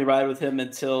they'll definitely ride with him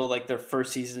until like their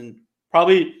first season.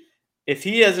 Probably if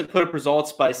he hasn't put up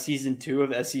results by season 2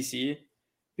 of SEC,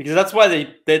 because that's why they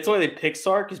picked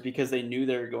Sark, is because they knew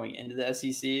they were going into the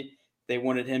SEC. They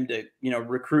wanted him to,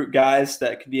 recruit guys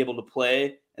that could be able to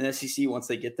play in the SEC once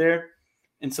they get there.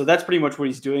 And so that's pretty much what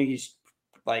he's doing. He's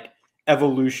like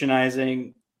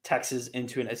evolutionizing Texas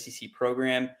into an SEC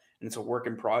program, and it's a work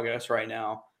in progress right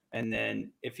now. And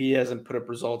then if he hasn't put up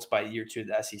results by year 2 of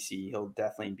the SEC, he'll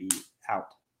definitely be out.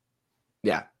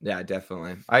 Yeah,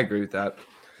 definitely. I agree with that.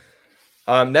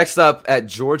 Next up at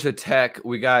Georgia Tech,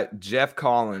 we got Jeff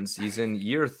Collins. He's in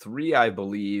year 3, I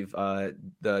believe.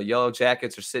 The Yellow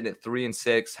Jackets are sitting at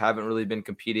 3-6, haven't really been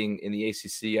competing in the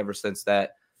ACC ever since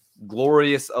that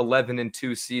glorious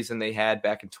 11-2 season they had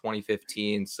back in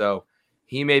 2015. So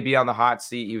he may be on the hot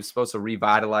seat. He was supposed to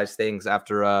revitalize things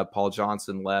after Paul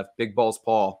Johnson left. Big balls,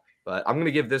 Paul. But I'm going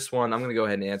to give this one, I'm going to go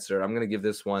ahead and answer. I'm going to give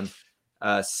this one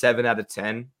 7 out of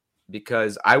 10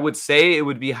 because I would say it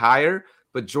would be higher,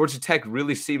 but Georgia Tech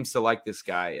really seems to like this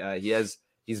guy.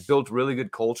 He's built really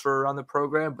good culture around the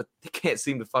program, but they can't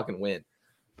seem to fucking win.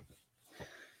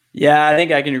 Yeah, I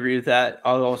think I can agree with that.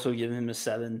 I'll also give him a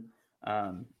 7.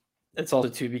 It's also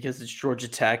too because it's Georgia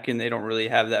Tech and they don't really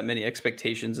have that many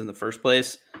expectations in the first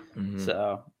place. Mm-hmm.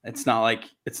 So it's not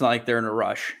like they're in a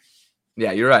rush.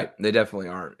 Yeah, you're right. They definitely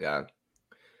aren't. Yeah.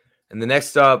 And the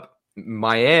next up,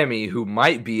 Miami, who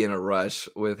might be in a rush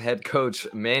with head coach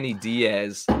Manny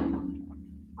Diaz.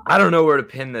 I don't know where to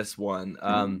pin this one.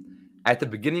 At the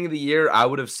beginning of the year, I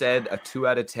would have said a 2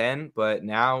 out of 10, but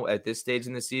now at this stage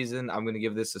in the season, I'm going to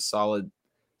give this a solid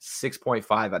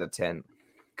 6.5 out of 10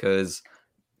 because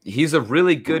he's a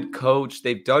really good coach.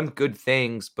 They've done good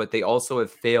things, but they also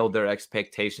have failed their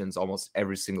expectations almost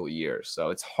every single year. So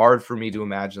it's hard for me to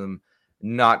imagine them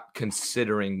not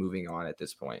considering moving on at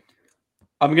this point.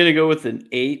 I'm going to go with an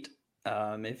 8.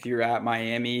 If you're at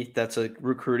Miami, that's a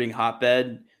recruiting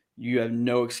hotbed. You have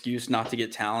no excuse not to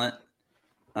get talent.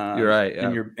 You're right.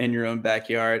 Yeah. In your own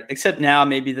backyard, except now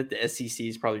maybe that the SEC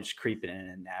is probably just creeping in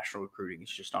and national recruiting is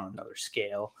just on another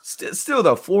scale. Still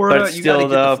though, Florida, you got to get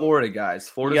the Florida guys.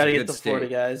 Florida's you got to get the Florida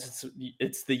guys.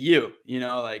 It's the U.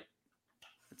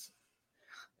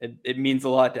 It means a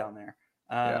lot down there.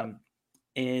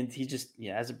 And he just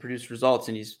hasn't produced results,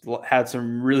 and he's had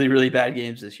some really really bad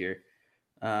games this year.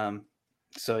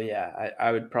 So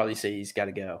I would probably say he's got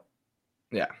to go.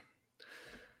 Yeah.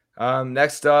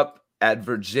 Next up at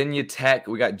Virginia Tech,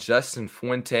 we got Justin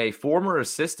Fuente, former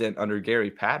assistant under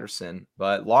Gary Patterson,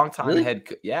 but long time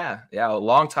a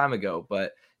long time ago.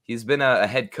 But he's been a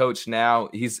head coach now.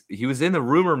 He was in the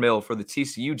rumor mill for the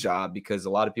TCU job because a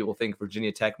lot of people think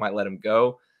Virginia Tech might let him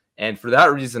go, and for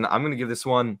that reason, I'm going to give this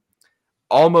one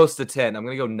almost a 10. I'm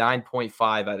going to go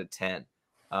 9.5 out of 10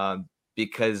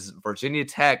 because Virginia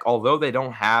Tech, although they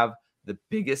don't have the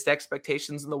biggest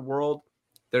expectations in the world,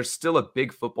 they're still a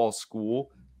big football school.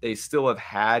 They still have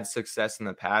had success in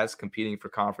the past competing for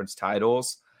conference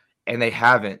titles, and they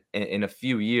haven't in a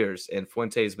few years. And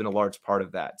Fuente has been a large part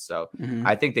of that. So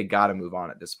I think they got to move on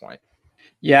at this point.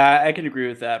 Yeah, I can agree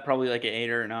with that. Probably like an 8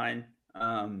 or a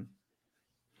 9.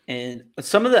 And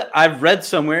some of I've read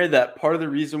somewhere that part of the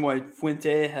reason why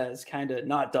Fuente has kind of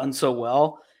not done so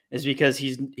well is because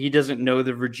he doesn't know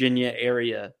the Virginia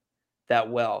area that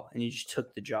well, and he just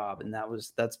took the job, and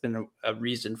that's been a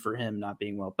reason for him not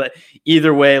being well. But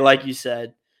either way, like you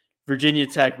said, Virginia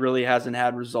Tech really hasn't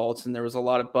had results, and there was a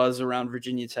lot of buzz around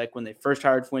Virginia Tech when they first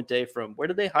hired Fuente. From where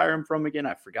did they hire him from again?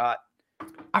 I forgot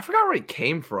where he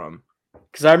came from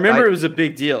because I remember it was a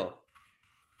big deal.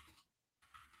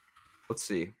 Let's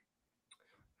see.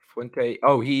 Fuente.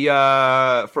 Oh, he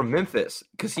from Memphis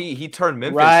because he turned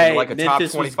Memphis into like a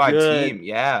Memphis top 25 team.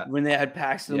 Yeah, when they had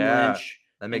Paxton Lynch.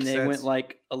 That makes sense. They went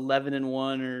like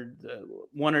 11-1 or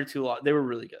 1 or 2. They were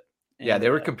really good. And, they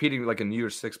were competing like a New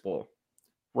Year's Six bowl.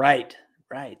 Right.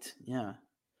 Yeah.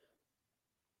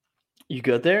 You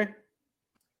good there?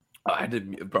 Oh, I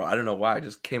did, bro. I don't know why. I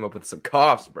just came up with some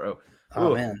coughs, bro.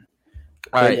 Oh, man.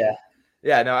 All right.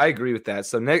 Yeah, no, I agree with that.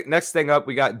 So next thing up,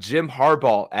 we got Jim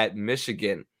Harbaugh at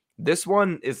Michigan. This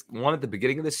one is one at the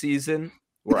beginning of the season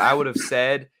where I would have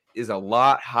said is a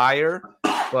lot higher,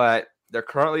 but they're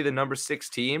currently the number 6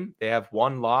 team. They have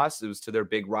 1 loss. It was to their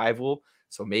big rival.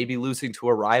 So maybe losing to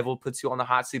a rival puts you on the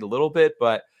hot seat a little bit,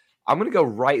 but I'm going to go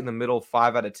right in the middle,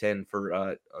 5 out of 10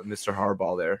 for Mr.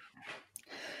 Harbaugh there.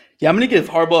 Yeah, I'm going to give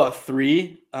Harbaugh a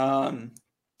 3.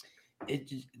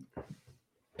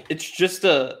 It's just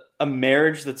a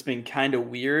marriage that's been kind of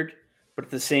weird, but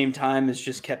at the same time, it's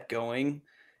just kept going.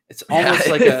 It's almost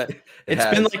like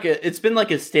it's been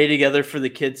like a stay together for the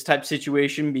kids type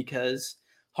situation because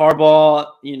Harbaugh,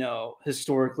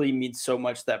 historically means so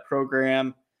much to that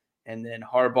program. And then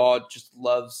Harbaugh just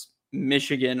loves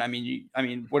Michigan. I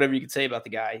mean, whatever you could say about the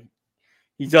guy,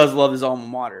 he does love his alma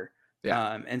mater.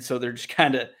 Yeah. And so they're just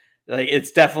kind of like,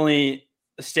 it's definitely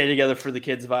a stay together for the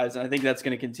kids vibes. And I think that's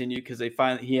going to continue because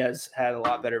he has had a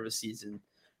lot better of a season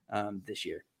this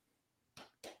year.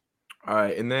 All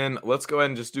right. And then let's go ahead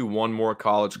and just do one more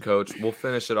college coach. We'll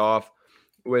finish it off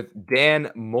with Dan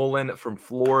Mullen from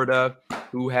Florida,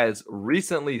 who has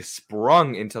recently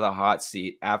sprung into the hot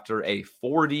seat after a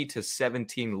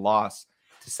 40-17 loss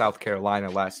to South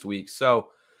Carolina last week. So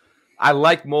I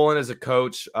like Mullen as a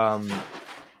coach.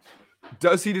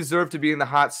 Does he deserve to be in the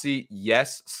hot seat?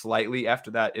 Yes, slightly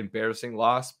after that embarrassing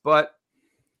loss, but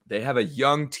they have a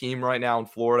young team right now in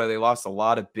Florida. They lost a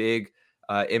lot of big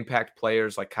impact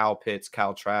players like Kyle Pitts,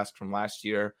 Kyle Trask from last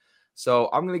year. So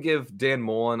I'm going to give Dan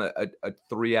Mullen a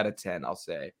 3 out of 10, I'll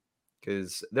say,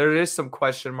 because there is some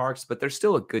question marks, but they're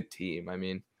still a good team. I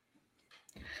mean,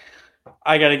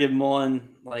 I got to give Mullen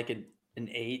like an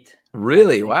 8.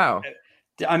 Really? Wow.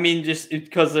 I mean, just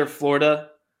because they're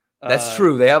Florida. That's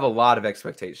true. They have a lot of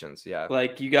expectations. Yeah.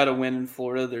 Like, you got to win in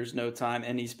Florida. There's no time.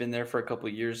 And he's been there for a couple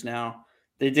of years now.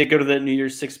 They did go to the New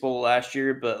Year's Six Bowl last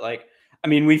year, but like, I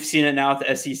mean, we've seen it now at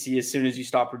the SEC. As soon as you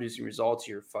stop producing results,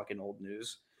 you're fucking old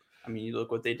news. I mean, you look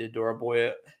what they did to our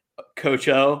boy, Coach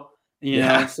O, you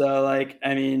know? So, like,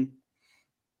 I mean,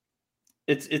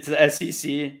 it's the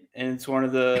SEC, and it's one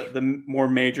of the more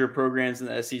major programs in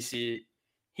the SEC.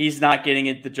 He's not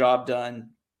getting the job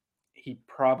done. He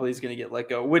probably is going to get let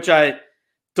go, which I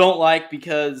don't like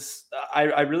because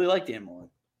I really like Dan Mullen.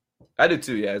 I do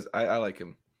too, yeah. I like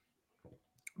him.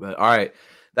 But, all right.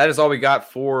 That is all we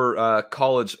got for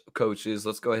college coaches.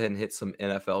 Let's go ahead and hit some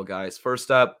NFL guys. First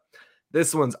up,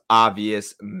 this one's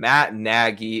obvious. Matt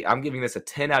Nagy. I'm giving this a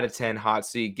 10 out of 10 hot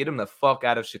seat. Get him the fuck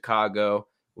out of Chicago.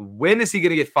 When is he going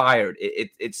to get fired?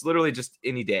 It's literally just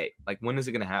any day. Like, when is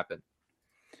it going to happen?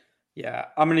 Yeah,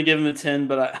 I'm going to give him a 10,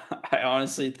 but I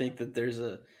honestly think that there's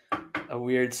a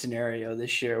weird scenario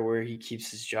this year where he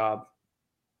keeps his job.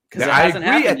 Because I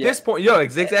agree at this point.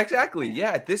 Exactly.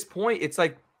 Yeah, at this point, it's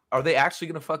like, are they actually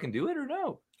going to fucking do it or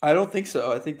no? I don't think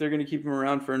so. I think they're going to keep him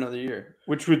around for another year,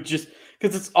 which would just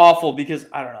because it's awful because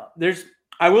I don't know.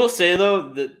 I will say, though,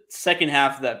 the second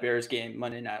half of that Bears game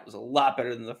Monday night was a lot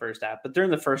better than the first half. But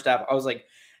during the first half, I was like,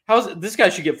 this guy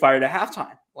should get fired at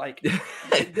halftime. Like,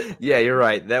 yeah, you're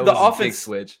right. That was a big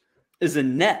switch. Is a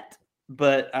net,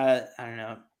 but I don't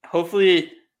know.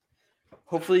 Hopefully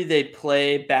they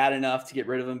play bad enough to get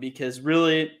rid of him because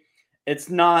really it's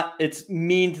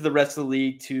mean to the rest of the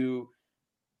league to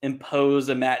impose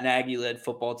a Matt Nagy-led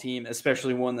football team,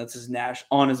 especially one that's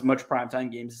on as much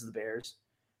primetime games as the Bears,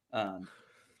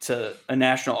 to a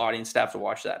national audience staff to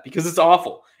watch that because it's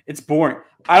awful. It's boring.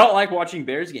 I don't like watching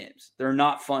Bears games. They're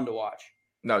not fun to watch.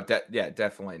 No,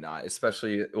 definitely not.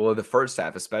 Especially, the first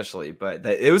half, especially. But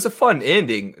it was a fun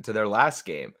ending to their last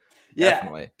game. Yeah,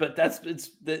 definitely. But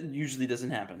that usually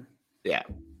doesn't happen. Yeah.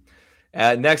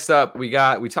 Next up, we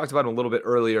talked about him a little bit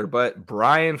earlier, but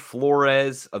Brian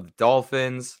Flores of the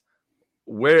Dolphins.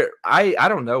 Where I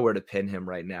don't know where to pin him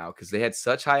right now because they had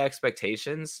such high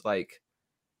expectations. Like,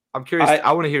 I'm curious.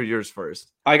 I want to hear yours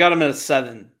first. I got him at a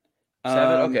 7.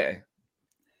 7, okay.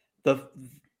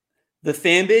 The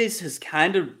fan base has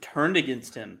kind of turned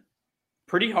against him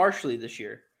pretty harshly this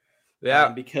year. Yeah,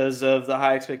 because of the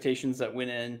high expectations that went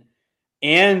in,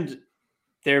 and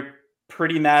they're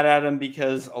pretty mad at him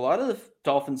because a lot of the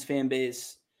Dolphins fan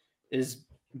base is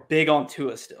big on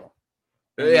Tua still.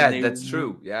 That's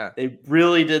true. Yeah, they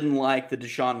really didn't like the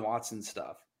Deshaun Watson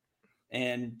stuff,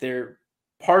 and they're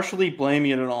partially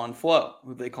blaming it on Flo,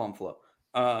 who they call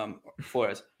him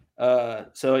Flores.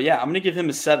 So yeah, I'm going to give him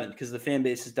a 7 because the fan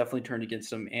base has definitely turned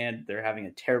against him, and they're having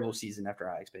a terrible season after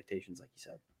high expectations, like you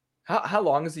said. How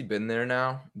long has he been there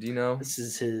now? Do you know? This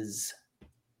is his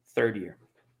 3rd year.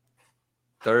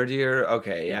 3rd year?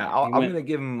 Okay, yeah. I'm going to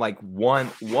give him like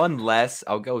one less.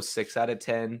 I'll go 6 out of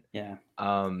 10. Yeah.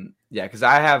 Yeah, because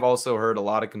I have also heard a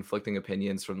lot of conflicting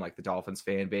opinions from like the Dolphins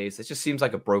fan base. It just seems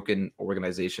like a broken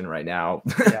organization right now.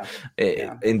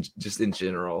 Yeah. in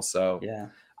general. So yeah.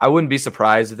 I wouldn't be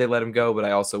surprised if they let him go, but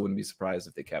I also wouldn't be surprised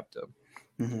if they kept him.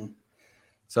 Mm-hmm.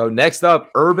 So next up,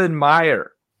 Urban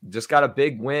Meyer just got a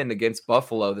big win against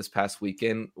Buffalo this past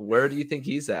weekend. Where do you think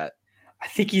he's at? I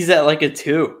think he's at like a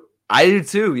 2. I do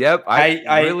too. Yep.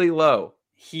 I really low.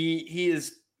 He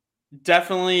is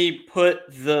definitely put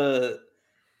the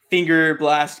finger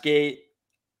blast gate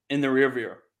in the rear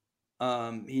view.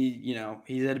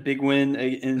 He's had a big win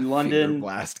in London. Finger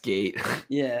blast gate.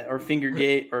 Yeah, or finger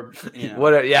gate, or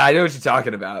what? Yeah, I know what you're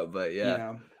talking about, but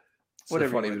yeah, whatever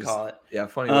you want to call it. Yeah,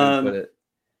 funny way to put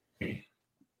it.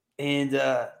 And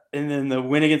then the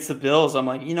win against the Bills, I'm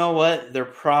like, you know what? They're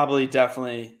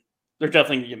definitely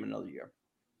gonna give him another year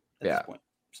at this point.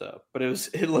 So, but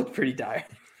it looked pretty dire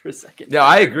for a second. No,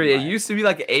 I agree. It used to be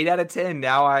like an 8 out of 10.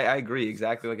 Now I agree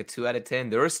exactly, like a 2 out of 10.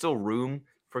 There is still room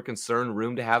for concern,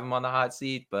 room to have him on the hot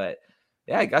seat, but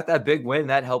yeah, I got that big win.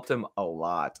 That helped him a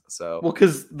lot. So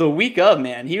because the week of,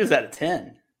 man, he was at a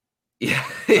 10. Yeah,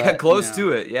 yeah, close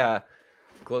to it. Yeah,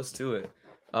 close to it.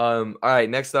 All right,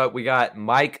 next up we got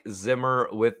Mike Zimmer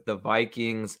with the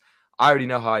Vikings. I already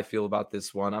know how I feel about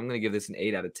this one. I'm going to give this an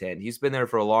 8 out of 10. He's been there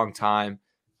for a long time.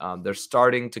 They're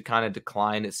starting to kind of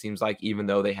decline, it seems like, even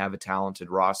though they have a talented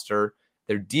roster.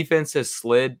 Their defense has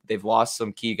slid. They've lost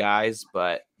some key guys,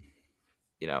 but,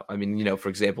 for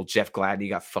example, Jeff Gladney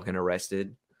got fucking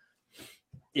arrested.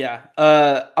 Yeah,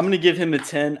 I'm going to give him a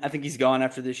 10. I think he's gone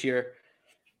after this year.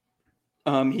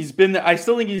 He's been there. I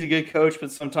still think he's a good coach,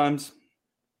 but sometimes,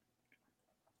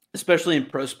 especially in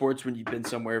pro sports, when you've been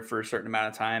somewhere for a certain amount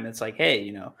of time, it's like, hey,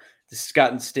 this has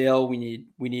gotten stale. We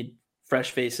need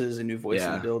fresh faces, a new voice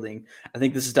in the building. I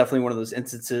think this is definitely one of those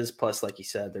instances. Plus, like you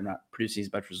said, they're not producing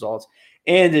as much results.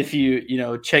 And if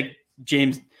you check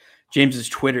James's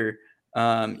Twitter,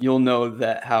 you'll know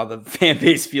that how the fan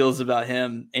base feels about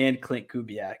him and Clint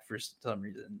Kubiak for some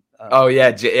reason.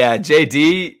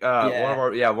 JD,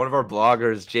 one of our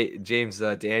bloggers, James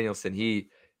Danielson, he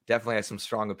definitely has some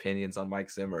strong opinions on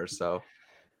Mike Zimmer. So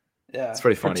yeah, it's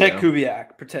pretty funny. Protect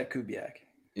Kubiak.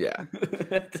 Yeah,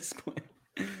 at this point.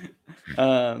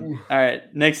 All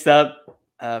right, next up,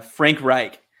 Frank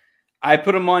Reich. I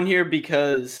put him on here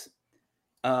because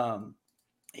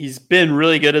he's been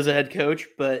really good as a head coach,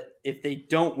 but if they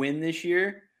don't win this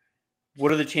year,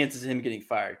 what are the chances of him getting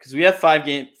fired? Because we have five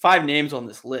names on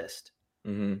this list.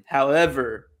 Mm-hmm.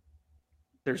 However,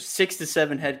 there's 6 to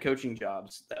 7 head coaching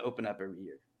jobs that open up every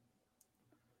year.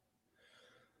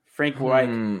 Frank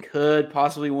Reich could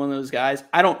possibly be one of those guys.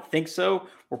 I don't think so.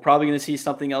 We're probably going to see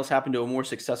something else happen to a more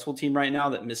successful team right now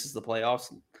that misses the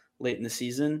playoffs late in the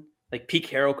season. Like Pete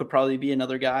Carroll could probably be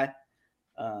another guy.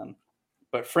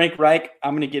 But Frank Reich,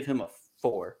 I'm going to give him a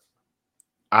 4.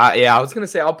 I was going to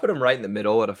say I'll put him right in the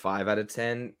middle at a 5 out of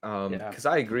 10. Because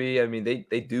I agree. I mean,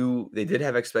 they did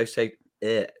have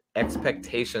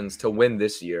expectations to win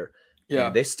this year. Yeah,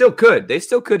 and they still could. They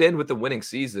still could end with the winning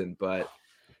season, but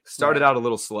started out a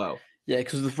little slow. Yeah,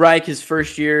 because with Reich, his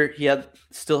first year, he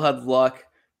still had luck.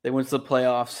 They went to the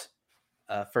playoffs,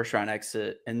 first round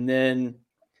exit, and then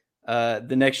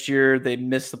the next year they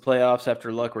missed the playoffs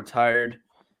after Luck retired.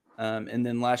 And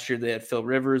then last year they had Phil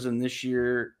Rivers, and this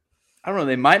year, I don't know,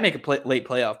 they might make a late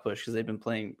playoff push because they've been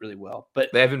playing really well. But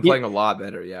they have been playing a lot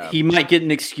better. Yeah, he might get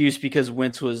an excuse because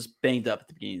Wentz was banged up at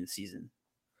the beginning of the season.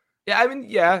 Yeah, I mean,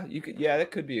 you could. Yeah,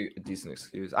 that could be a decent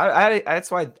excuse. I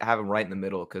that's why I have him right in the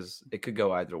middle because it could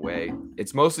go either way.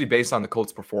 It's mostly based on the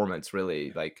Colts' performance,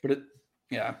 really.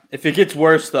 If it gets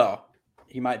worse though,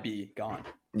 he might be gone.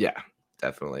 Yeah,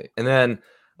 definitely. And then,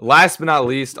 last but not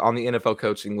least, on the NFL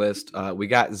coaching list, we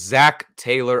got Zach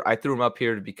Taylor. I threw him up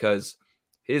here because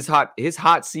his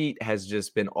hot seat has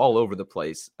just been all over the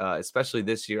place, especially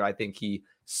this year. I think he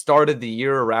started the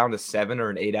year around a 7 or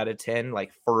an 8 out of 10,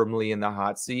 like firmly in the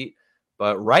hot seat.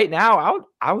 But right now,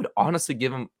 I would honestly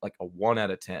give him like a 1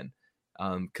 out of 10.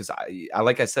 Because I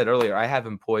like I said earlier, I have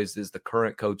him poised as the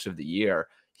current coach of the year.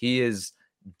 He is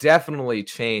definitely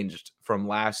changed from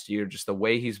last year, just the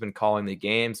way he's been calling the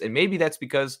games. And maybe that's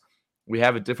because we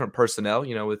have a different personnel,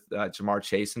 with Jamar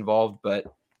Chase involved,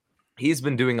 but he's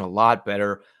been doing a lot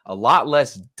better, a lot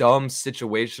less dumb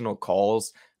situational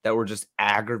calls that were just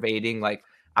aggravating, like,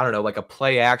 I don't know, like a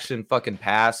play action fucking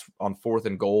pass on 4th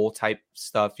and goal type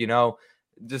stuff,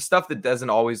 just stuff that doesn't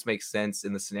always make sense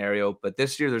in the scenario. But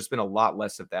this year there's been a lot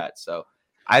less of that. So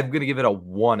I'm going to give it a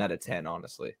 1 out of 10,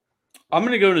 honestly. I'm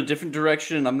going to go in a different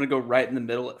direction. I'm going to go right in the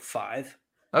middle at 5.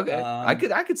 Okay. I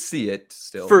could see it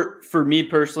still. For me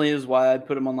personally is why I'd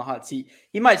put him on the hot seat.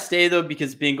 He might stay though,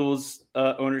 because Bengals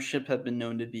ownership have been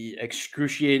known to be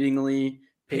excruciatingly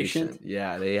patient.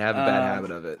 Yeah. They have a bad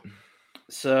habit of it.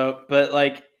 So, but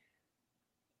like,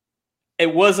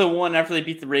 it was a 1 after they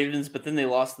beat the Ravens, but then they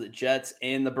lost to the Jets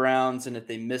and the Browns. And if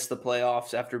they missed the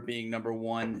playoffs after being number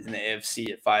 1 in the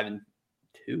AFC at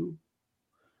 5-2,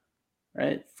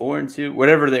 right? 4-2,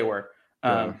 whatever they were,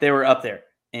 they were up there,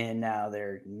 and now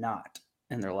they're not,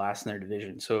 and they're last in their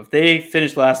division. So if they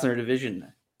finish last in their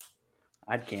division,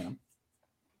 I'd can them.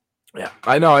 Yeah,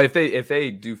 I know if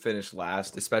they do finish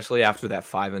last, especially after that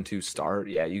 5-2 start,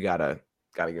 yeah, you gotta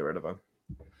get rid of them.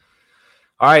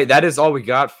 All right, that is all we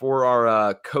got for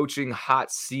our coaching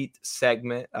hot seat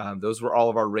segment. Those were all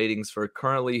of our ratings for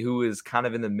currently who is kind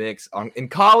of in the mix. In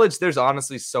college, there's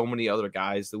honestly so many other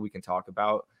guys that we can talk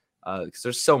about because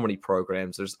there's so many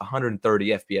programs. There's 130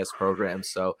 FBS programs,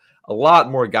 so a lot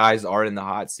more guys are in the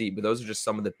hot seat. But those are just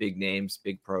some of the big names,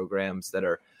 big programs that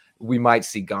we might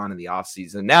see gone in the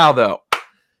offseason. Now, though,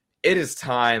 it is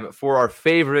time for our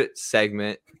favorite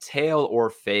segment, Tail or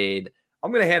Fade.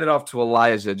 I'm gonna hand it off to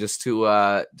Elijah just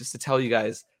to tell you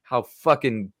guys how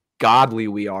fucking godly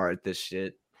we are at this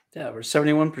shit. Yeah, we're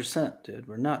 71%, dude.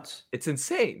 We're nuts. It's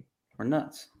insane. We're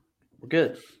nuts. We're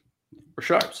good. We're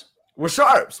sharps. We're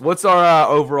sharps. What's our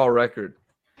overall record?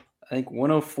 I think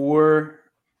 104,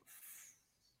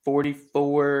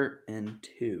 44, and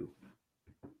 2.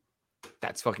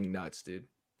 That's fucking nuts, dude.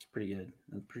 It's pretty good.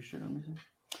 I'm pretty sure.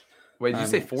 Wait, did you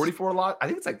say 44 a lot? I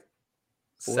think it's like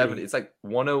 40. 70. It's like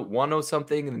 10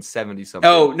 something and then 70 something.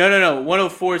 Oh, no.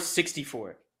 104 is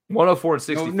 64. 104 and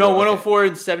 64. No, 104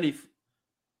 and 70.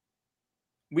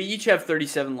 We each have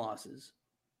 37 losses.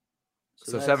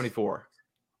 So 74.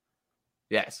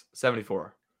 Yes,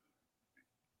 74.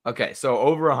 Okay, so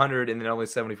over 100 and then only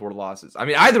 74 losses. I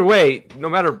mean, either way, no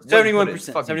matter what,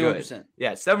 71%. 71%. Good.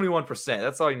 Yeah, 71%.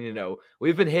 That's all you need to know.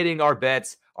 We've been hitting our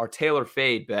bets, our Taylor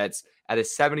Fade bets, at a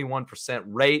 71%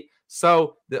 rate.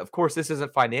 So, of course, this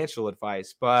isn't financial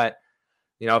advice, but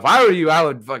if I were you, I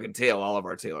would fucking tail all of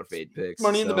our Taylor Fade picks.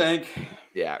 Money in the bank.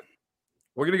 Yeah.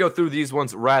 We're going to go through these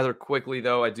ones rather quickly,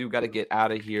 though. I do got to get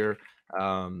out of here.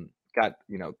 Got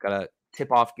a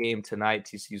tip-off game tonight,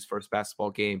 TCU's first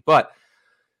basketball game. But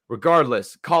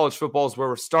regardless, college football is where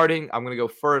we're starting. I'm going to go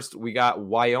first. We got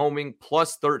Wyoming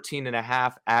plus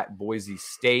 13.5 at Boise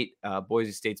State.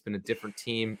 Boise State's been a different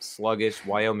team, sluggish.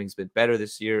 Wyoming's been better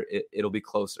this year. It'll be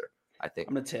closer, I think.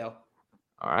 I'm going to tail.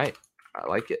 All right. I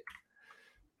like it.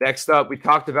 Next up, we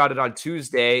talked about it on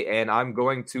Tuesday, and I'm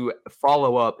going to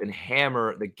follow up and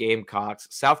hammer the Gamecocks.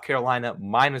 South Carolina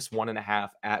minus 1.5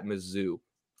 at Mizzou.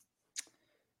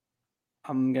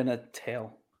 I'm going to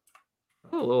tail.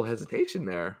 Oh, a little hesitation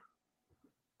there.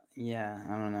 Yeah,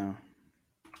 I don't know.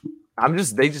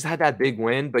 They just had that big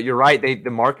win, but you're right. The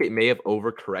market may have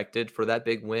overcorrected for that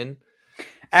big win.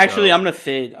 Actually, so, I'm going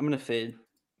to fade.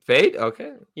 Fade?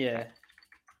 Okay. Yeah.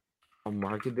 I'll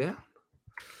mark it down.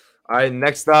 All right,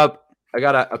 next up, I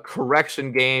got a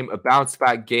correction game, a bounce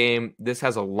back game. This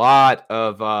has a lot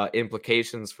of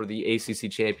implications for the ACC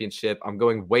championship. I'm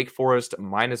going Wake Forest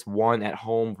 -1 at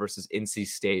home versus NC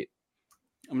State.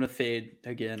 I'm going to fade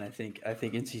again. I think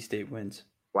NC State wins.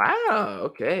 Wow.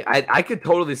 Okay. I could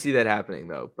totally see that happening,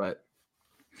 though. But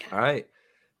all right.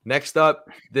 Next up,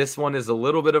 this one is a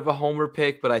little bit of a homer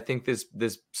pick, but I think this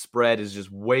spread is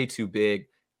just way too big.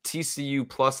 TCU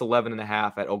plus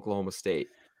 11.5 at Oklahoma State.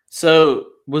 So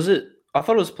was it? I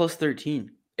thought it was plus 13.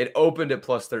 It opened at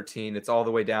plus 13. It's all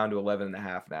the way down to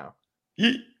 11.5 now.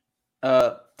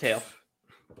 Tail.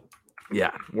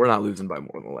 Yeah, we're not losing by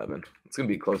more than 11. It's going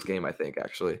to be a close game, I think,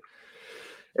 actually.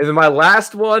 And then my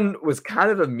last one was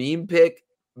kind of a meme pick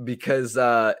because,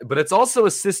 but it's also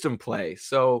a system play.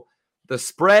 So the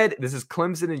spread, this is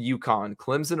Clemson and UConn.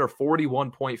 Clemson are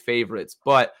 41-point favorites,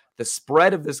 but the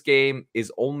spread of this game is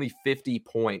only 50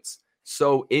 points.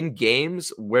 So in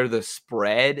games where the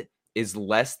spread is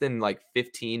less than like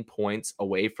 15 points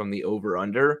away from the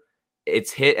over-under,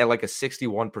 it's hit at like a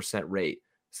 61% rate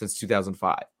since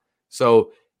 2005.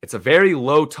 So it's a very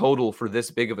low total for this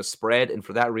big of a spread, and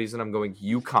for that reason, I'm going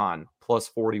UConn plus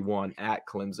 41 at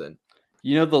Clemson.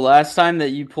 The last time that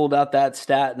you pulled out that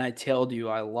stat and I tailed you,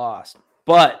 I lost.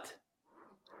 But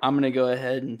I'm going to go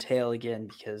ahead and tail again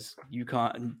because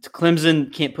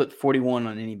Clemson can't put 41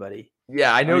 on anybody.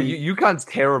 Yeah, I know UConn's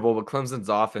terrible, but Clemson's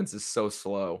offense is so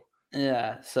slow.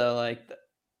 Yeah, so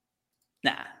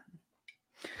nah.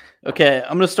 Okay,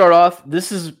 I'm going to start off.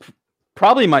 This is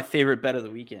probably my favorite bet of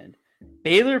the weekend.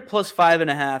 Baylor plus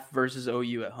 5.5 versus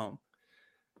OU at home.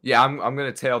 Yeah, I'm going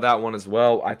to tail that one as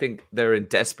well. I think they're in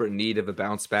desperate need of a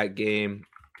bounce back game.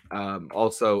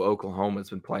 Also,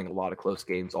 Oklahoma's been playing a lot of close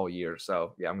games all year.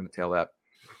 So, yeah, I'm going to tail that.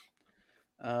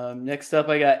 Next up,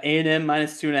 I got A&M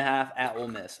minus 2.5 at Ole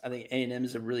Miss. I think A&M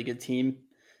is a really good team,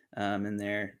 and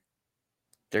they're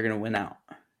going to win out.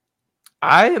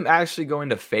 I am actually going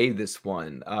to fade this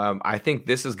one. I think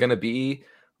this is going to be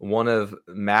one of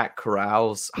Matt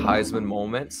Corral's Heisman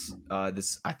moments. I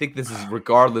think this is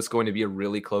regardless going to be a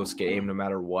really close game, no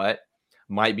matter what.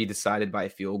 Might be decided by a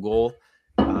field goal.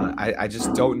 I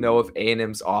just don't know if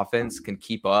A&M's offense can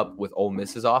keep up with Ole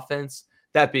Miss's offense.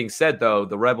 That being said, though,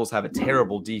 the Rebels have a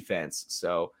terrible defense,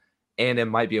 so A&M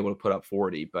might be able to put up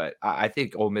 40, but I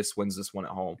think Ole Miss wins this one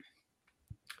at home.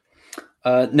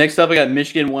 Next up, I got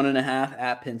Michigan 1.5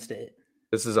 at Penn State.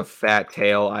 This is a fat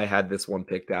tail. I had this one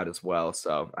picked out as well,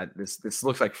 so this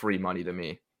looks like free money to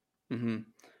me.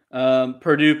 Mm-hmm.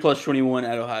 Purdue plus 21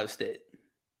 at Ohio State.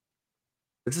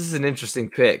 This is an interesting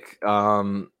pick.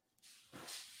 I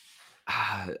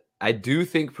do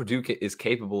think Purdue is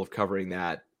capable of covering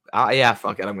that. Yeah,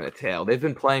 fuck it. I'm going to tail. They've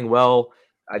been playing well.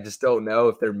 I just don't know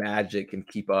if their magic can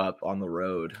keep up on the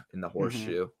road in the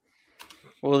Horseshoe.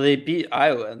 Well, they beat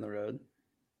Iowa on the road.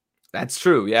 That's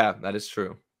true. Yeah, that is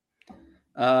true.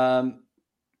 And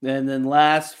then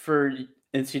last for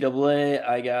NCAA,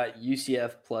 I got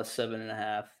UCF plus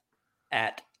 7.5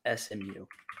 at SMU.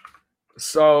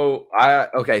 So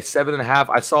 7.5.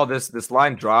 I saw this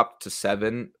line dropped to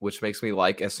 7, which makes me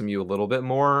like SMU a little bit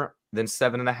more than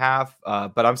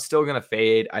 7.5. But I'm still gonna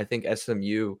fade. I think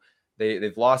SMU,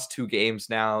 they've lost 2 games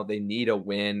now. They need a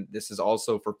win. This is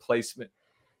also for placement.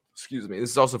 Excuse me.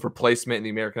 This is also for placement in the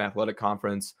American Athletic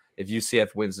Conference. If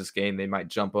UCF wins this game, they might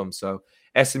jump them. So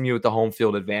SMU with the home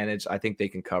field advantage, I think they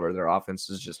can cover. Their offense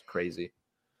is just crazy.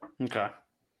 Okay.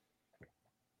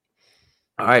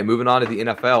 All right, moving on to the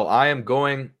NFL. I am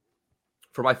going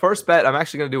for my first bet. I'm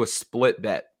actually going to do a split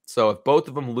bet. So if both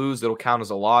of them lose, it'll count as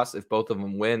a loss. If both of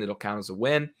them win, it'll count as a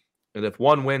win. And if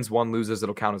one wins, one loses,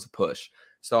 it'll count as a push.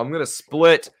 So I'm going to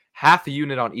split half a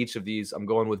unit on each of these. I'm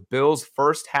going with Bills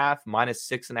first half minus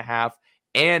 6.5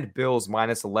 and Bills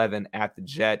minus 11 at the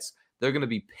Jets. They're going to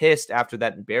be pissed after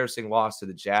that embarrassing loss to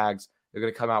the Jags. They're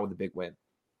going to come out with a big win.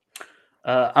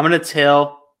 I'm going to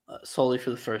tail solely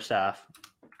for the first half.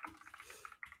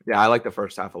 Yeah, I like the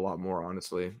first half a lot more,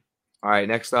 honestly. All right,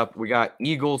 next up, we got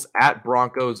Eagles at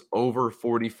Broncos over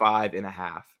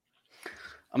 45.5.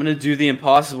 I'm going to do the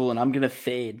impossible, and I'm going to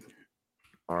fade.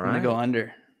 All right. I'm going to go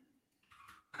under.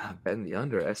 I'm betting the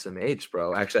under SMH,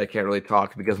 bro. Actually, I can't really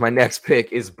talk because my next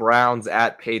pick is Browns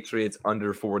at Patriots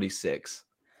under 46.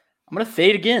 I'm going to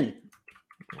fade again.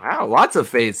 Wow, lots of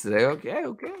fades today. Okay.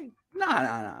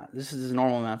 Nah. This is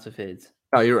normal amounts of fades.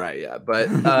 Oh, you're right, yeah. But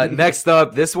next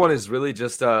up, this one is really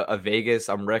just a Vegas.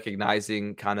 I'm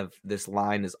recognizing kind of this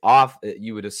line is off.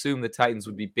 You would assume the Titans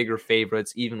would be bigger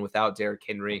favorites even without Derrick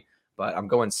Henry, but I'm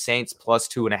going Saints plus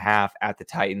 2.5 at the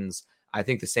Titans. I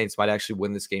think the Saints might actually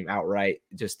win this game outright.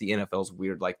 Just the NFL's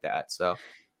weird like that. So,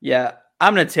 yeah,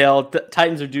 I'm going to tail. The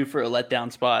Titans are due for a letdown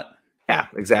spot. Yeah,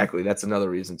 exactly. That's another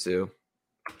reason too.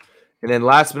 And then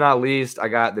last but not least, I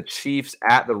got the Chiefs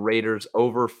at the Raiders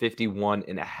over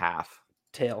 51.5.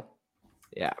 Tail.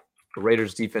 Yeah. The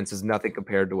Raiders defense is nothing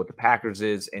compared to what the Packers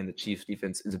is, and the Chiefs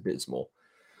defense is abysmal.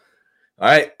 All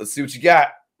right, let's see what you got.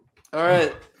 All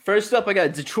right. First up, I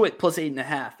got Detroit plus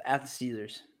 8.5 at the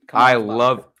Steelers. I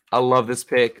love this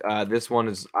pick. This one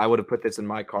is, I would have put this in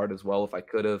my card as well if I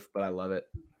could have, but I love it.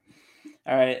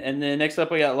 All right. And then next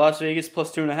up, I got Las Vegas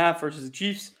plus 2.5 versus the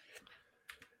Chiefs.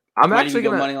 I'm actually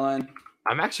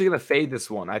gonna fade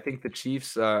this one. I think the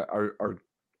Chiefs are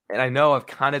and I know I've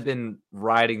kind of been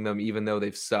riding them even though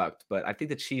they've sucked, but I think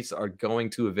the Chiefs are going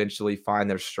to eventually find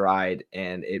their stride,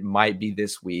 and it might be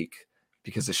this week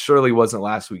because it surely wasn't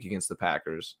last week against the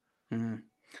Packers.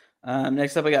 Mm-hmm.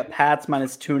 Next up, I got Pats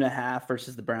minus 2.5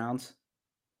 versus the Browns.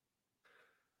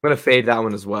 I'm gonna fade that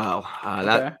one as well.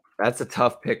 That's a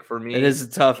tough pick for me. It's a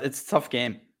tough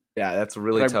game. Yeah, that's a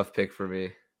really tough pick for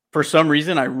me. For some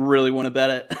reason, I really want to bet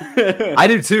it. I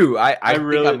do too. I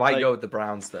think I might go with the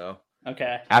Browns though.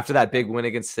 Okay. After that big win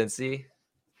against Cincy.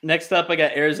 Next up, I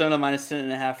got Arizona minus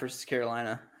 10.5 versus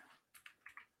Carolina.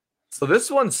 So this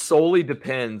one solely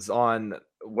depends on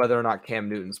whether or not Cam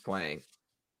Newton's playing.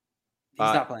 He's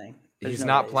not playing. He's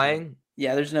not playing?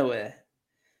 Yeah, there's no way.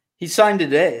 He signed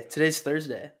today. Today's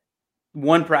Thursday.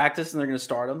 One practice and they're going to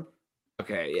start him.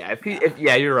 Okay, yeah. If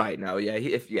you're right. No,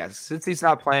 yeah. Since he's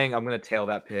not playing, I'm going to tail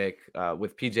that pick.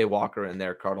 With PJ Walker in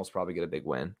there, Cardinals probably get a big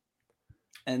win.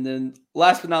 And then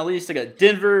last but not least, I got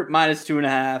Denver minus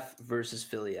 2.5 versus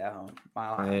Philly at home.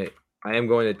 I am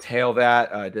going to tail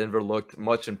that. Denver looked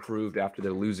much improved after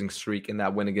their losing streak in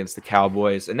that win against the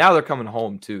Cowboys. And now they're coming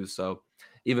home too, so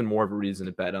even more of a reason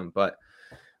to bet them. But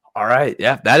all right,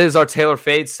 yeah, that is our Taylor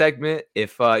Fade segment.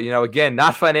 If, again,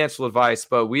 not financial advice,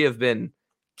 but we have been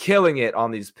killing it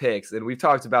on these picks. And we've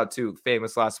talked about two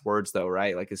famous last words though,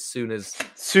 right? Like as soon as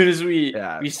we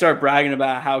start bragging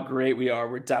about how great we are,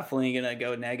 we're definitely going to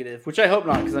go negative, which I hope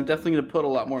not, because I'm definitely going to put a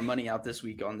lot more money out this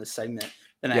week on this segment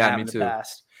than I have in the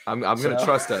past. I'm going to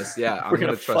trust us. Yeah, I'm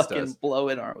going to trust us. Blow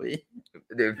it, aren't we?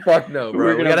 Dude, fuck no,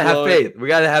 bro. We got to have faith. We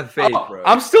got to have faith, bro.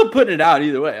 I'm still putting it out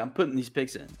either way. I'm putting these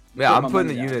picks in. Yeah, I'm putting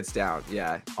the units down.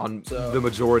 Yeah, on the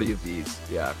majority of these.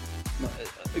 Yeah.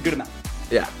 A good amount.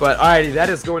 Yeah, but alrighty, that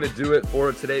is going to do it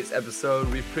for today's episode.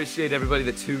 We appreciate everybody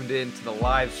that tuned in to the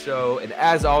live show. And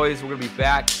as always, we're going to be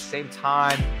back same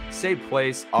time, same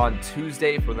place on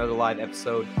Tuesday for another live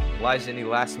episode. Elijah, any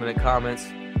last minute comments?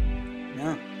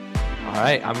 No. All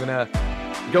right, I'm going to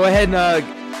go ahead and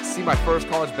see my first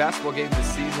college basketball game this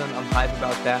season. I'm hyped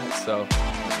about that. So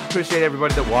appreciate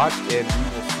everybody that watched, and we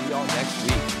will see y'all next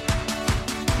week.